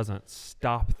 but it doesn't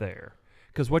stop there.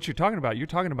 Because what you're talking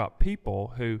about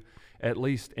people who, at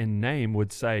least in name,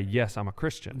 would say, yes, I'm a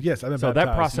Christian. Yes, I've been so baptized.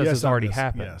 that process Yes, has I'm already this.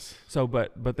 happened. Yes. So,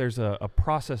 but there's a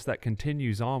process that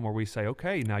continues on where we say,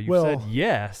 okay, now you've Well- said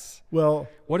yes. Well,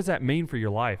 What does that mean for your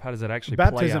life? How does it actually play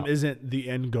baptism out? isn't the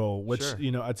end goal, which,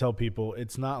 Sure. I tell people,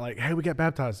 it's not like, hey, we got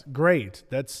baptized. Great.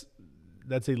 That's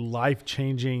a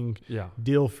life-changing Yeah.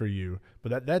 deal for you.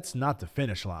 But that's not the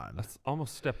finish line. That's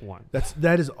almost step one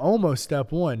That is almost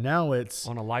step one. Now it's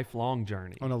on a lifelong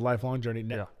journey. on a lifelong journey.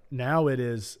 Yeah. Now it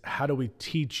is, how do we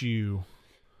teach you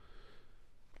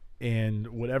in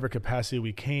whatever capacity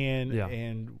we can, Yeah.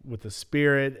 and with the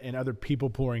Spirit and other people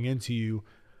pouring into you,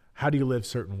 how do you live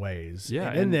certain ways? Yeah,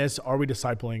 And in and- this, are we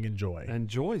discipling in joy? And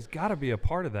joy's got to be a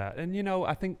part of that. And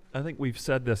I think we've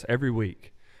said this every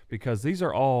week, because these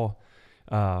are all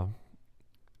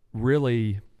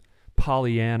really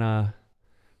Pollyanna,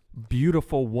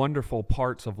 beautiful, wonderful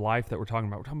parts of life that we're talking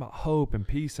about. We're talking about hope and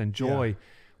peace and joy. Yeah.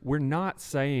 We're not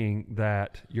saying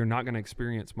that you're not going to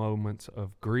experience moments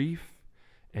of grief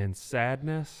and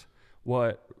sadness.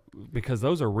 Because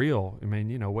those are real. I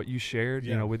mean, what you shared,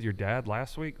 Yeah. with your dad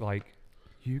last week, like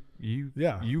you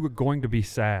Yeah. were going to be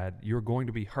sad. You were going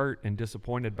to be hurt and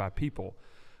disappointed by people.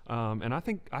 And I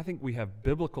think we have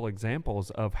biblical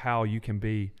examples of how you can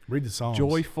be Read the Psalms.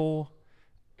 joyful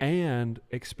and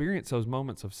experience those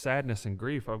moments of sadness and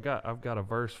grief. I've got a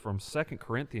verse from 2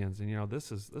 Corinthians, and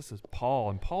this is Paul,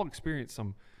 and Paul experienced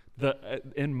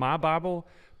in my Bible,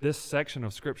 this section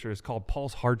of scripture is called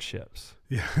Paul's hardships.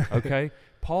 Yeah. Okay?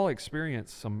 Paul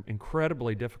experienced some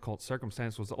incredibly difficult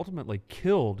circumstances, was ultimately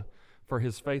killed for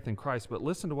his faith in Christ. But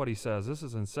listen to what he says. This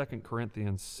is in 2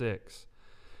 Corinthians 6.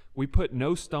 We put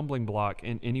no stumbling block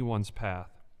in anyone's path,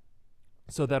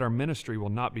 so that our ministry will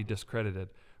not be discredited.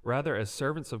 Rather, as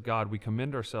servants of God, we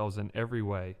commend ourselves in every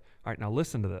way. All right, now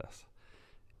listen to this.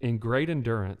 In great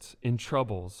endurance, in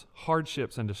troubles,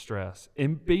 hardships and distress,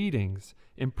 in beatings,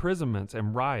 imprisonments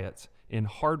and riots, in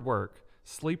hard work,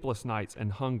 sleepless nights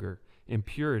and hunger, in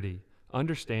purity,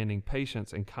 understanding,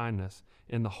 patience, and kindness,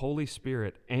 in the Holy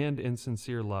Spirit and in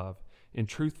sincere love, in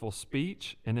truthful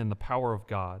speech and in the power of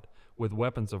God, with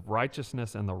weapons of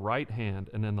righteousness in the right hand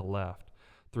and in the left,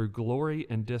 through glory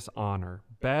and dishonor,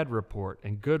 bad report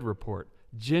and good report,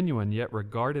 genuine yet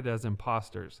regarded as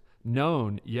impostors,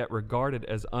 known yet regarded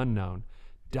as unknown,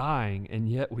 dying and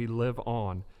yet we live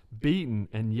on, beaten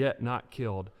and yet not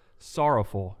killed,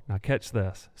 sorrowful, now catch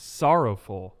this,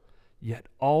 sorrowful, yet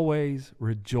always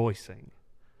rejoicing,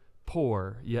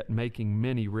 poor, yet making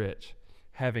many rich,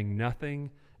 having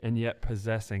nothing and yet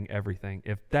possessing everything.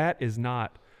 If that is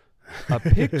not a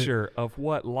picture of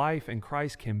what life in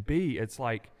Christ can be, it's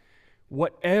like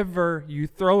whatever you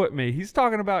throw at me. He's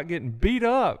talking about getting beat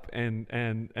up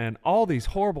and all these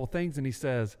horrible things, and he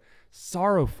says,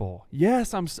 sorrowful.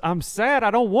 Yes, I'm sad.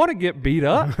 I don't want to get beat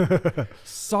up.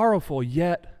 Sorrowful,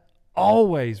 yet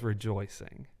always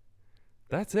rejoicing.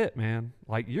 That's it, man.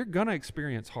 Like, you're going to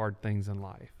experience hard things in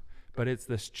life, but it's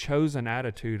this chosen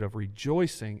attitude of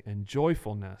rejoicing and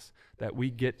joyfulness that we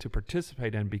get to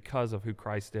participate in because of who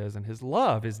Christ is and his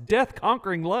love, his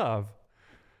death-conquering love.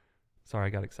 Sorry, I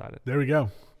got excited. There we go.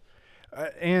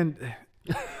 And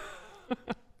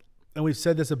we've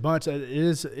said this a bunch.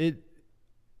 It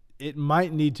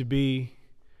might need to be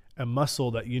a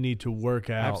muscle that you need to work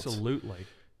out. Absolutely.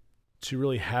 To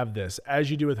really have this, as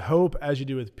you do with hope, as you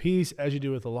do with peace, as you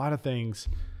do with a lot of things,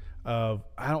 I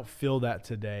don't feel that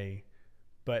today,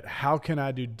 but how can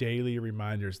I do daily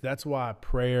reminders? That's why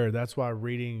prayer, that's why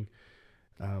reading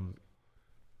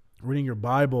your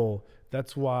Bible,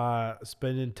 that's why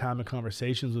spending time in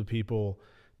conversations with people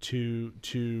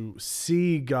to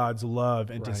see God's love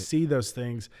and to see those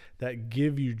things that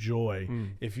give you joy.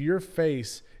 If your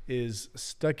face is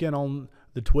stuck in on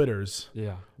the Twitters,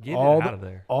 get it out of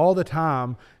there all the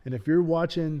time, and if you're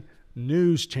watching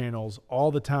news channels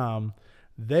all the time,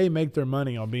 they make their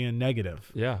money on being negative.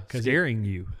 Yeah, scaring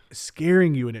you,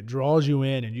 and it draws you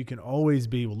in, and you can always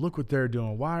be, well, look what they're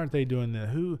doing. Why aren't they doing that?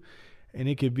 And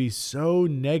it could be so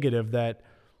negative that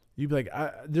you'd be like,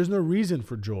 there's no reason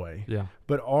for joy. Yeah.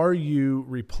 But are you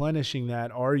replenishing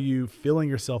that? Are you filling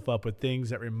yourself up with things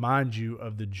that remind you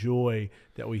of the joy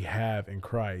that we have in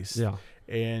Christ? Yeah.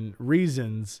 And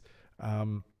reasons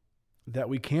that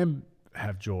we can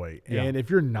have joy. Yeah. And if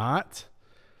you're not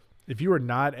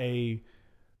a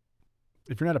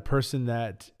person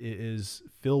that is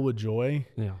filled with joy,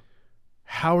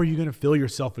 how are you going to fill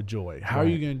yourself with joy? How are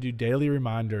you going to do daily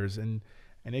reminders? And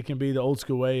it can be the old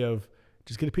school way of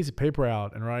just get a piece of paper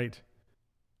out and write,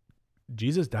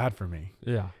 Jesus died for me.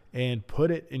 Yeah. And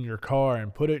put it in your car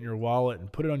and put it in your wallet and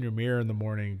put it on your mirror in the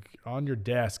morning, on your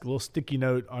desk, a little sticky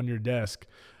note on your desk.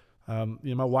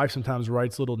 My wife sometimes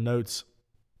writes little notes,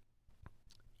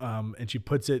 and she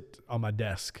puts it on my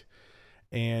desk,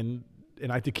 and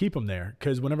I have to keep them there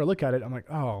because whenever I look at it, I'm like,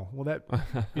 oh, well, that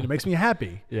makes me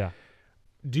happy. Yeah.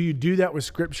 Do you do that with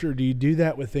Scripture? Do you do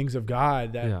that with things of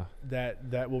God Yeah.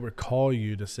 that will recall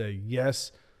you to say,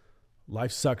 yes,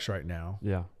 life sucks right now,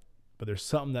 Yeah. but there's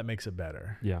something that makes it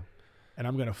better, Yeah. and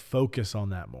I'm going to focus on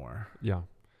that more. Yeah.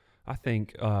 I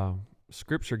think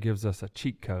Scripture gives us a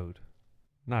cheat code,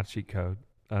 not a cheat code,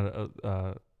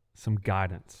 some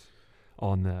guidance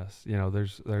on this.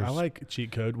 There's. I like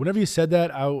cheat code. Whenever you said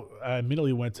that, I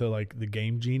immediately went to like the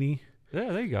Game Genie.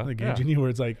 Yeah, there you go. The Game Genie, where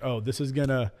it's like, oh, this is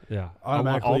gonna I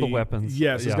want all the weapons.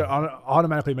 Yes, it's gonna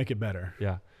automatically make it better.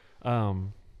 Yeah.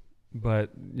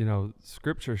 But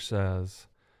Scripture says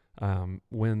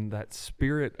when that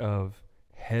spirit of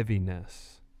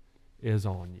heaviness is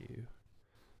on you,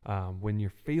 when you're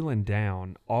feeling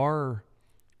down, our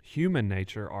human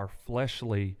nature, our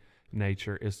fleshly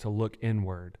nature is to look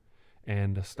inward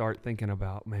and to start thinking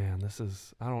about, man,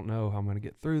 I don't know how I'm going to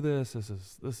get through this. This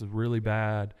is really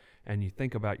bad. And you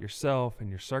think about yourself and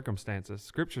your circumstances.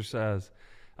 Scripture says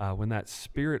when that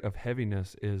spirit of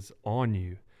heaviness is on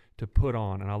you, to put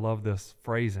on, and I love this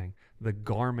phrasing, the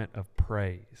garment of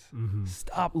praise. Mm-hmm.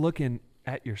 Stop looking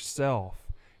at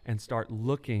yourself and start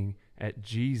looking at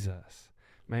Jesus.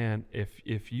 Man,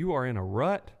 if you are in a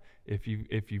rut, if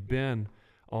you've been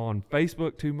on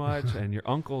Facebook too much and your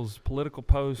uncle's political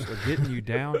posts are getting you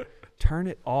down, turn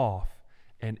it off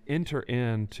and enter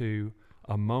into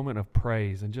a moment of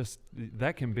praise. And just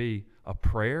that can be a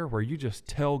prayer where you just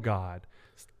tell God,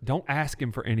 don't ask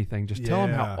him for anything. Just tell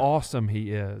him how awesome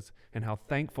he is and how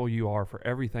thankful you are for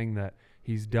everything that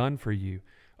he's done for you.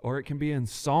 Or it can be in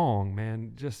song,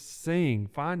 man. Just sing.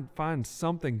 Find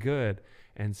something good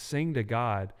and sing to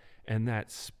God. And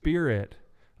that spirit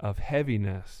of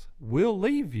heaviness will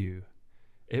leave you.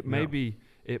 It may be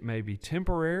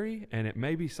temporary, and it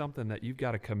may be something that you've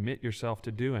got to commit yourself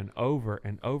to doing over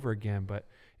and over again. But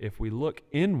if we look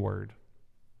inward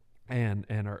and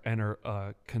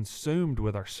are consumed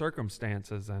with our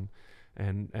circumstances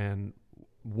and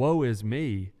woe is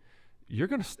me, you're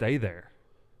going to stay there.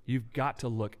 You've got to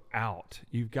look out.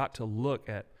 You've got to look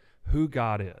at who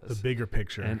God is. The bigger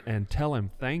picture. And tell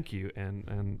him thank you.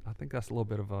 And I think that's a little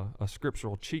bit of a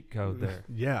scriptural cheat code there.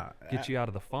 Yeah. Get you out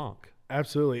of the funk.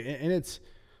 Absolutely. And it's,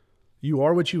 you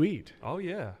are what you eat. Oh,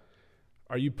 yeah.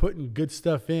 Are you putting good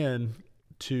stuff in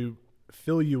to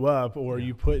fill you up, or are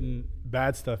you putting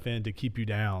bad stuff in to keep you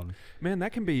down? Man,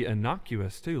 that can be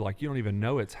innocuous too. Like you don't even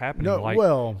know it's happening. No, like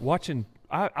watching.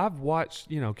 I've watched.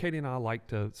 Katie and I like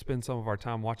to spend some of our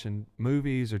time watching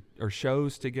movies or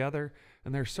shows together.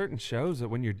 And there's certain shows that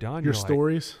when you're done, your you're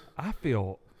stories. Like, I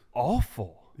feel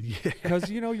awful. Yeah.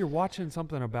 Because you're watching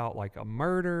something about like a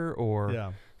murder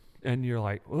or. And you're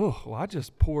like, oh, well, I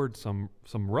just poured some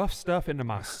rough stuff into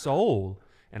my soul,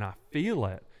 and I feel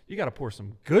it. You got to pour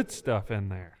some good stuff in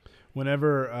there.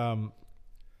 Whenever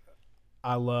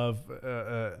I love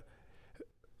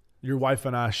your wife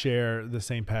and I share the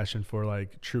same passion for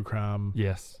like true crime,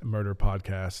 murder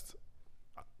podcasts.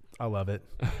 I love it.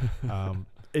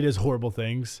 It is horrible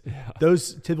things. Yeah.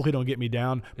 Those typically don't get me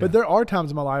down, but there are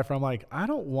times in my life where I'm like, I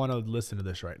don't want to listen to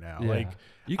this right now. Yeah. Like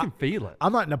you can feel it.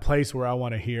 I'm not in a place where I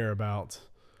want to hear about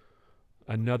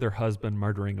another husband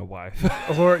murdering a wife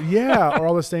or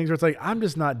all those things where it's like, I'm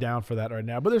just not down for that right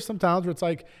now. But there's some times where it's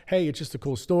like, hey, it's just a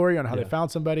cool story on how they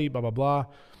found somebody, blah, blah, blah.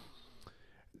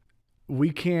 We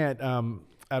can't,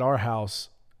 at our house,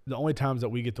 the only times that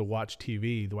we get to watch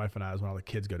TV, the wife and I, is when all the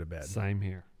kids go to bed. Same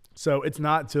here. So it's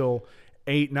not till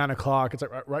 8, 9 o'clock. It's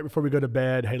like right before we go to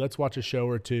bed. Hey, let's watch a show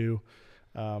or two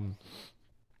about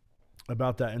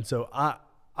that. And so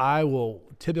I will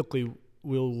typically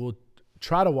will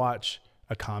try to watch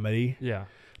a comedy. Yeah.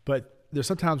 But there's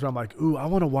sometimes where I'm like, ooh, I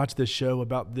want to watch this show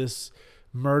about this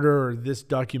murder or this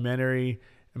documentary.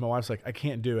 And my wife's like, I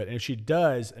can't do it. And if she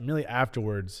does, immediately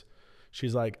afterwards,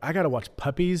 she's like, I got to watch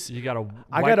Puppies. You got to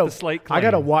wipe the slate clean. I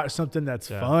got to watch something that's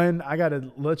fun.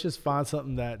 Let's just find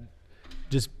something that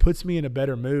just puts me in a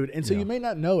better mood. And so you may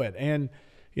not know it. And,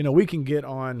 we can get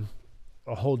on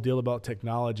a whole deal about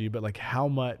technology, but like how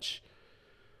much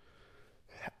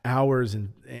hours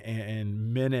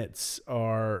and minutes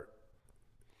are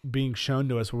being shown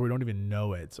to us where we don't even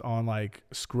know it, on like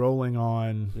scrolling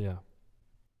on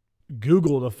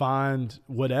Google to find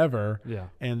whatever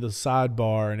and the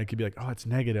sidebar, and it could be like, oh, it's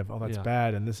negative. Oh, that's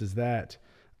bad. And this is that.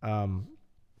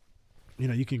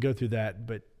 You can go through that,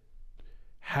 but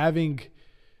having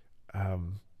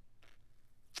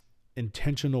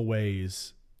intentional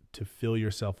ways to fill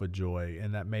yourself with joy,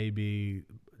 and that may be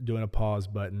doing a pause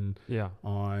button Yeah.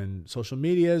 on social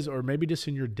medias, or maybe just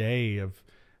in your day of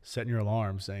setting your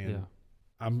alarm saying, Yeah.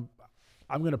 I'm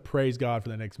going to praise God for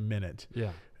the next minute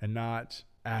Yeah. and not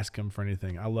ask him for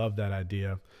anything. I love that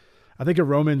idea. I think of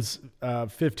Romans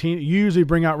 15. You usually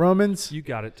bring out Romans. You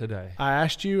got it today. I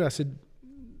asked you, I said,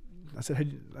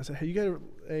 hey, you got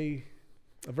a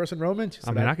verse in Romans? You I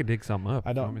said, mean, I could dig something up.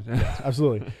 I if you don't. want me to. Yeah,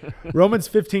 absolutely. Romans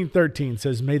 15:13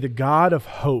 says, "May the God of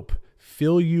hope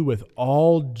fill you with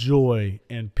all joy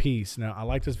and peace." Now, I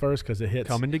like this verse because it hits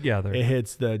Coming together. It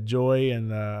hits the joy and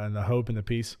the hope and the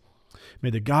peace. May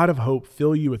the God of hope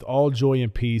fill you with all joy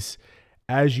and peace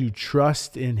as you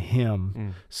trust in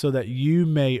him, so that you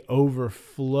may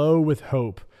overflow with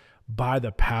hope by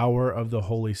the power of the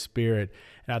Holy Spirit.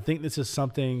 And I think this is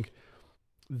something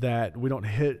that we don't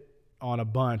hit on a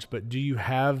bunch, but do you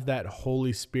have that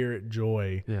Holy Spirit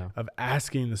joy Yeah. of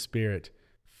asking the Spirit,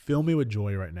 fill me with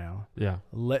joy right now. Yeah.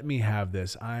 Let me have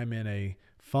this. I'm in a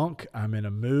funk. I'm in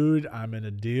a mood. I'm in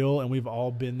a deal. And we've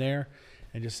all been there.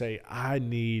 And just say, I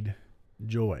need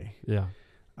joy. Yeah.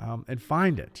 And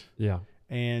find it. Yeah.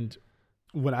 And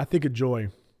when I think of joy,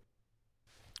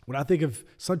 when I think of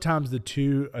sometimes the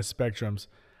two spectrums,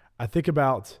 I think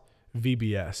about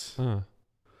VBS,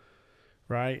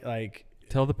 right? Like,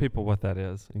 Tell the people what that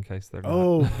is in case they're not.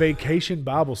 oh, Vacation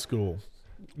Bible School.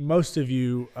 Most of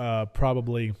you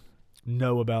probably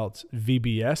know about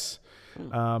VBS.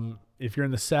 If you're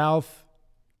in the South,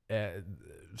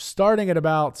 starting at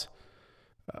about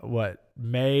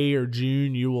May or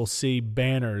June, you will see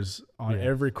banners on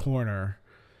every corner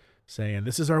saying,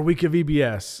 "This is our week of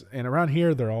VBS." And around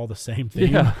here, they're all the same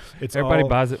thing. Yeah. It's Everybody all,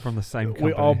 buys it from the same company.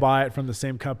 we all buy it from the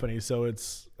same company, so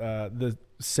it's the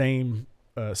same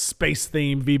space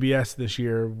theme VBS this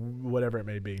year, whatever it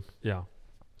may be. Yeah.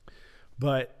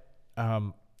 But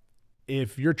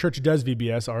if your church does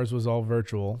VBS, ours was all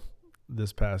virtual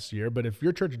this past year. But if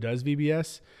your church does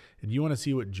VBS and you want to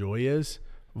see what joy is,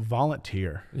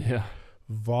 volunteer. Yeah.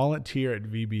 Volunteer at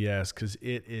VBS, because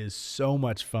it is so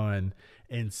much fun.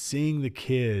 And seeing the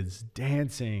kids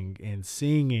dancing and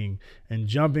singing and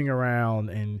jumping around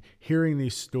and hearing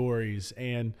these stories,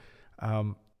 and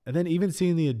then even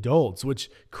seeing the adults,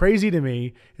 which crazy to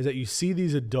me is that you see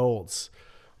these adults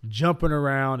jumping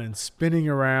around and spinning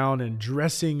around and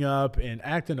dressing up and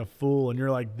acting a fool, and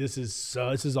you're like, this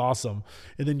is awesome.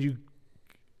 And then you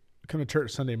come to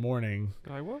church Sunday morning,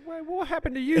 Like, what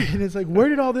happened to you? and it's like, where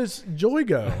did all this joy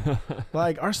go?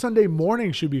 Like, our Sunday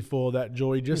morning should be full of that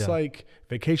joy, just like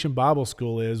Vacation Bible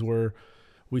School is, where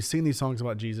we sing these songs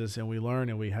about Jesus and we learn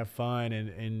and we have fun,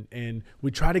 and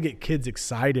we try to get kids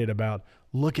excited about,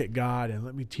 look at God and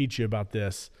let me teach you about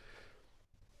this.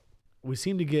 We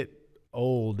seem to get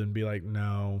old and be like,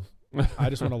 no, I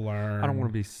just want to learn. I don't want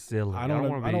to be silly. I don't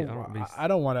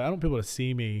want people to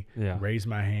see me raise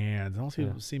my hands. I don't want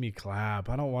people to see me clap.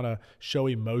 I don't want to show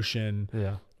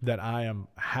emotion that I am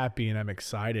happy and I'm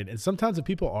excited. And sometimes if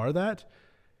people are that,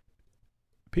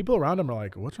 people around them are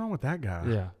like, what's wrong with that guy?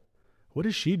 Yeah. What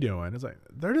is she doing? It's like,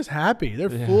 they're just happy. They're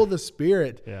full of the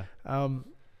Spirit. Yeah.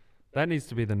 That needs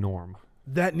to be the norm.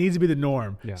 That needs to be the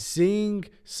norm. Yeah. Seeing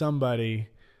somebody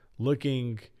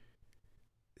looking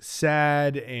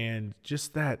sad and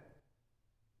just that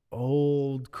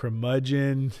old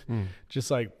curmudgeon,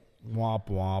 just like womp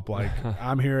womp, like,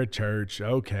 I'm here at church.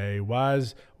 Okay, why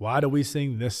do we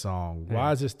sing this song?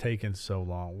 Why is this taking so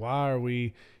long? Why are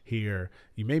we here?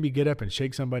 You made me get up and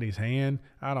shake somebody's hand.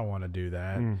 I don't want to do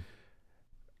that.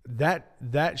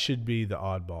 That should be the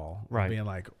oddball, right? Being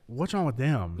like, what's wrong with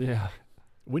them? Yeah,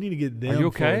 we need to get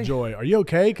them full of joy. Are you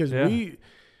okay? Because it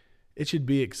should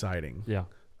be exciting. Yeah.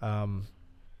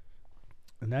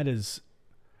 And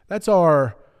that's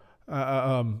our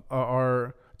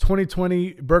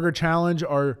 2020 burger challenge,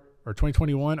 or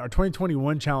 2021. Our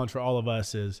 2021 challenge for all of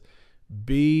us is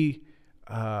be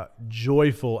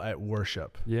joyful at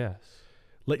worship. Yes.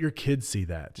 Let your kids see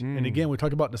that. And again, we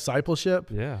talk about discipleship.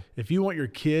 Yeah. If you want your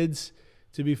kids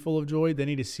to be full of joy, they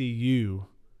need to see you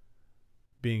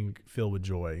being filled with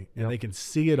joy, and they can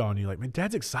see it on you. Like, man,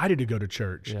 Dad's excited to go to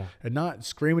church, and not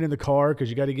screaming in the car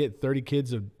because you got to get 30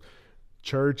 kids of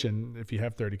church. And if you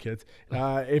have 30 kids,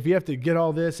 if you have to get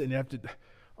all this and you have to,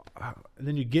 and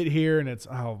then you get here and it's,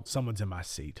 someone's in my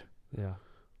seat. Yeah.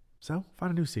 So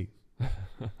find a new seat.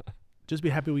 Just be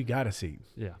happy we got a seat.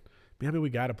 Yeah. Be happy we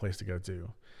got a place to go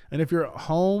to. And if you're at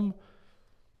home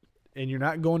and you're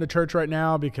not going to church right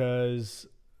now because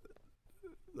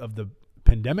of the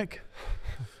pandemic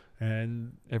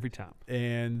and every time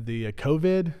and the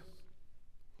COVID,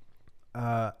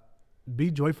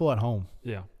 be joyful at home.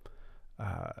 Yeah.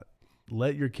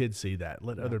 Let your kids see that.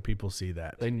 Let other people see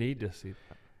that. They need to see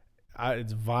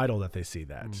it's vital that they see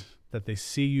that, that they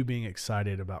see you being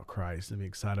excited about Christ and being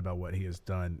excited about what he has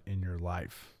done in your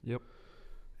life. Yep.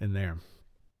 In there.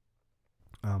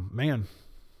 Man.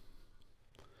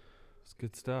 It's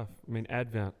good stuff. I mean,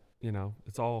 Advent,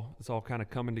 it's all kind of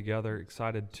coming together.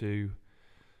 Excited to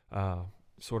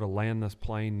sort of land this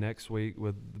plane next week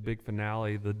with the big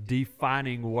finale, the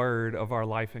defining word of our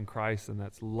life in Christ, and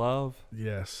that's love.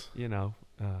 Yes.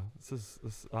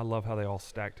 I love how they all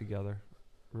stack together.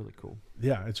 Really cool.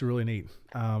 Yeah, it's really neat.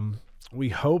 We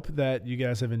hope that you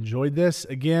guys have enjoyed this.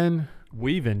 Again,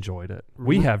 we've enjoyed it.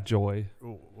 We have joy.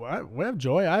 We have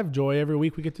joy. I have joy every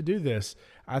week we get to do this.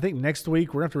 I think next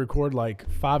week we're going to have to record like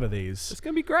 5 of these. It's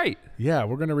going to be great. Yeah,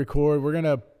 we're going to record. We're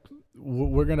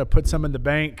going to put some in the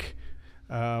bank.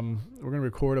 We're going to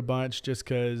record a bunch just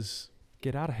because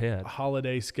get out ahead.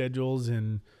 Holiday schedules,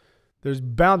 and there's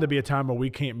bound to be a time where we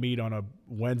can't meet on a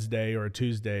Wednesday or a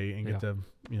Tuesday and get to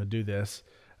do this.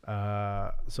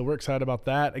 So we're excited about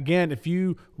that. Again, if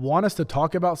you want us to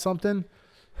talk about something,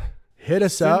 hit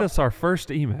us up. Send us our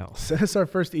first email. Send us our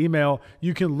first email.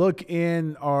 You can look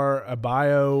in our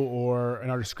bio or in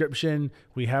our description.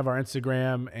 We have our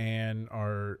Instagram and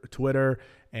our Twitter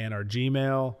and our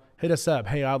Gmail. Hit us up.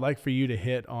 Hey, I'd like for you to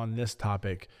hit on this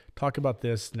topic. Talk about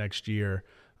this next year.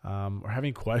 Or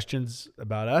having questions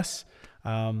about us.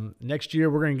 Next year,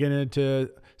 we're going to get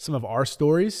into some of our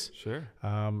stories. Sure.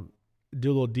 Do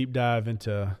a little deep dive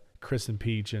into Chris and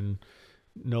Peach and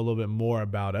know a little bit more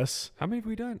about us. How many have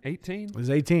we done? 18? It was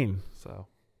 18. So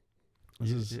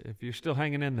if you're still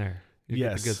hanging in there, you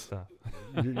get the good stuff.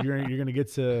 you're going to get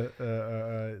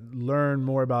to learn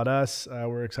more about us.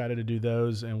 We're excited to do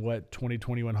those and what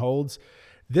 2021 holds.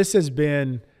 This has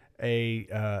been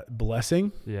a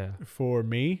blessing for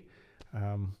me.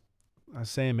 I was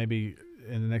saying maybe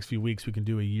in the next few weeks we can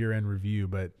do a year-end review,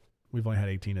 but we've only had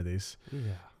 18 of these. Yeah.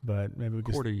 But maybe we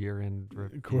could year-end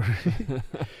review.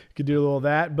 Could do a little of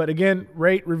that. But again,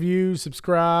 rate, review,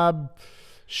 subscribe,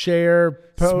 share,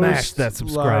 post. Smash that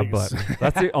subscribe button.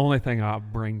 That's the only thing I'll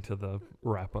bring to the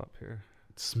wrap-up here.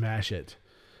 Smash it.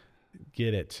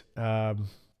 Get it.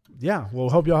 Well,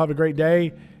 hope y'all have a great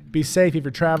day. Be safe if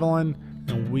you're traveling,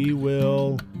 and we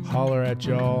will holler at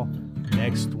y'all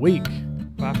next week.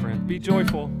 Bye, friend. Be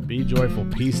joyful. Be joyful.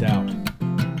 Peace out.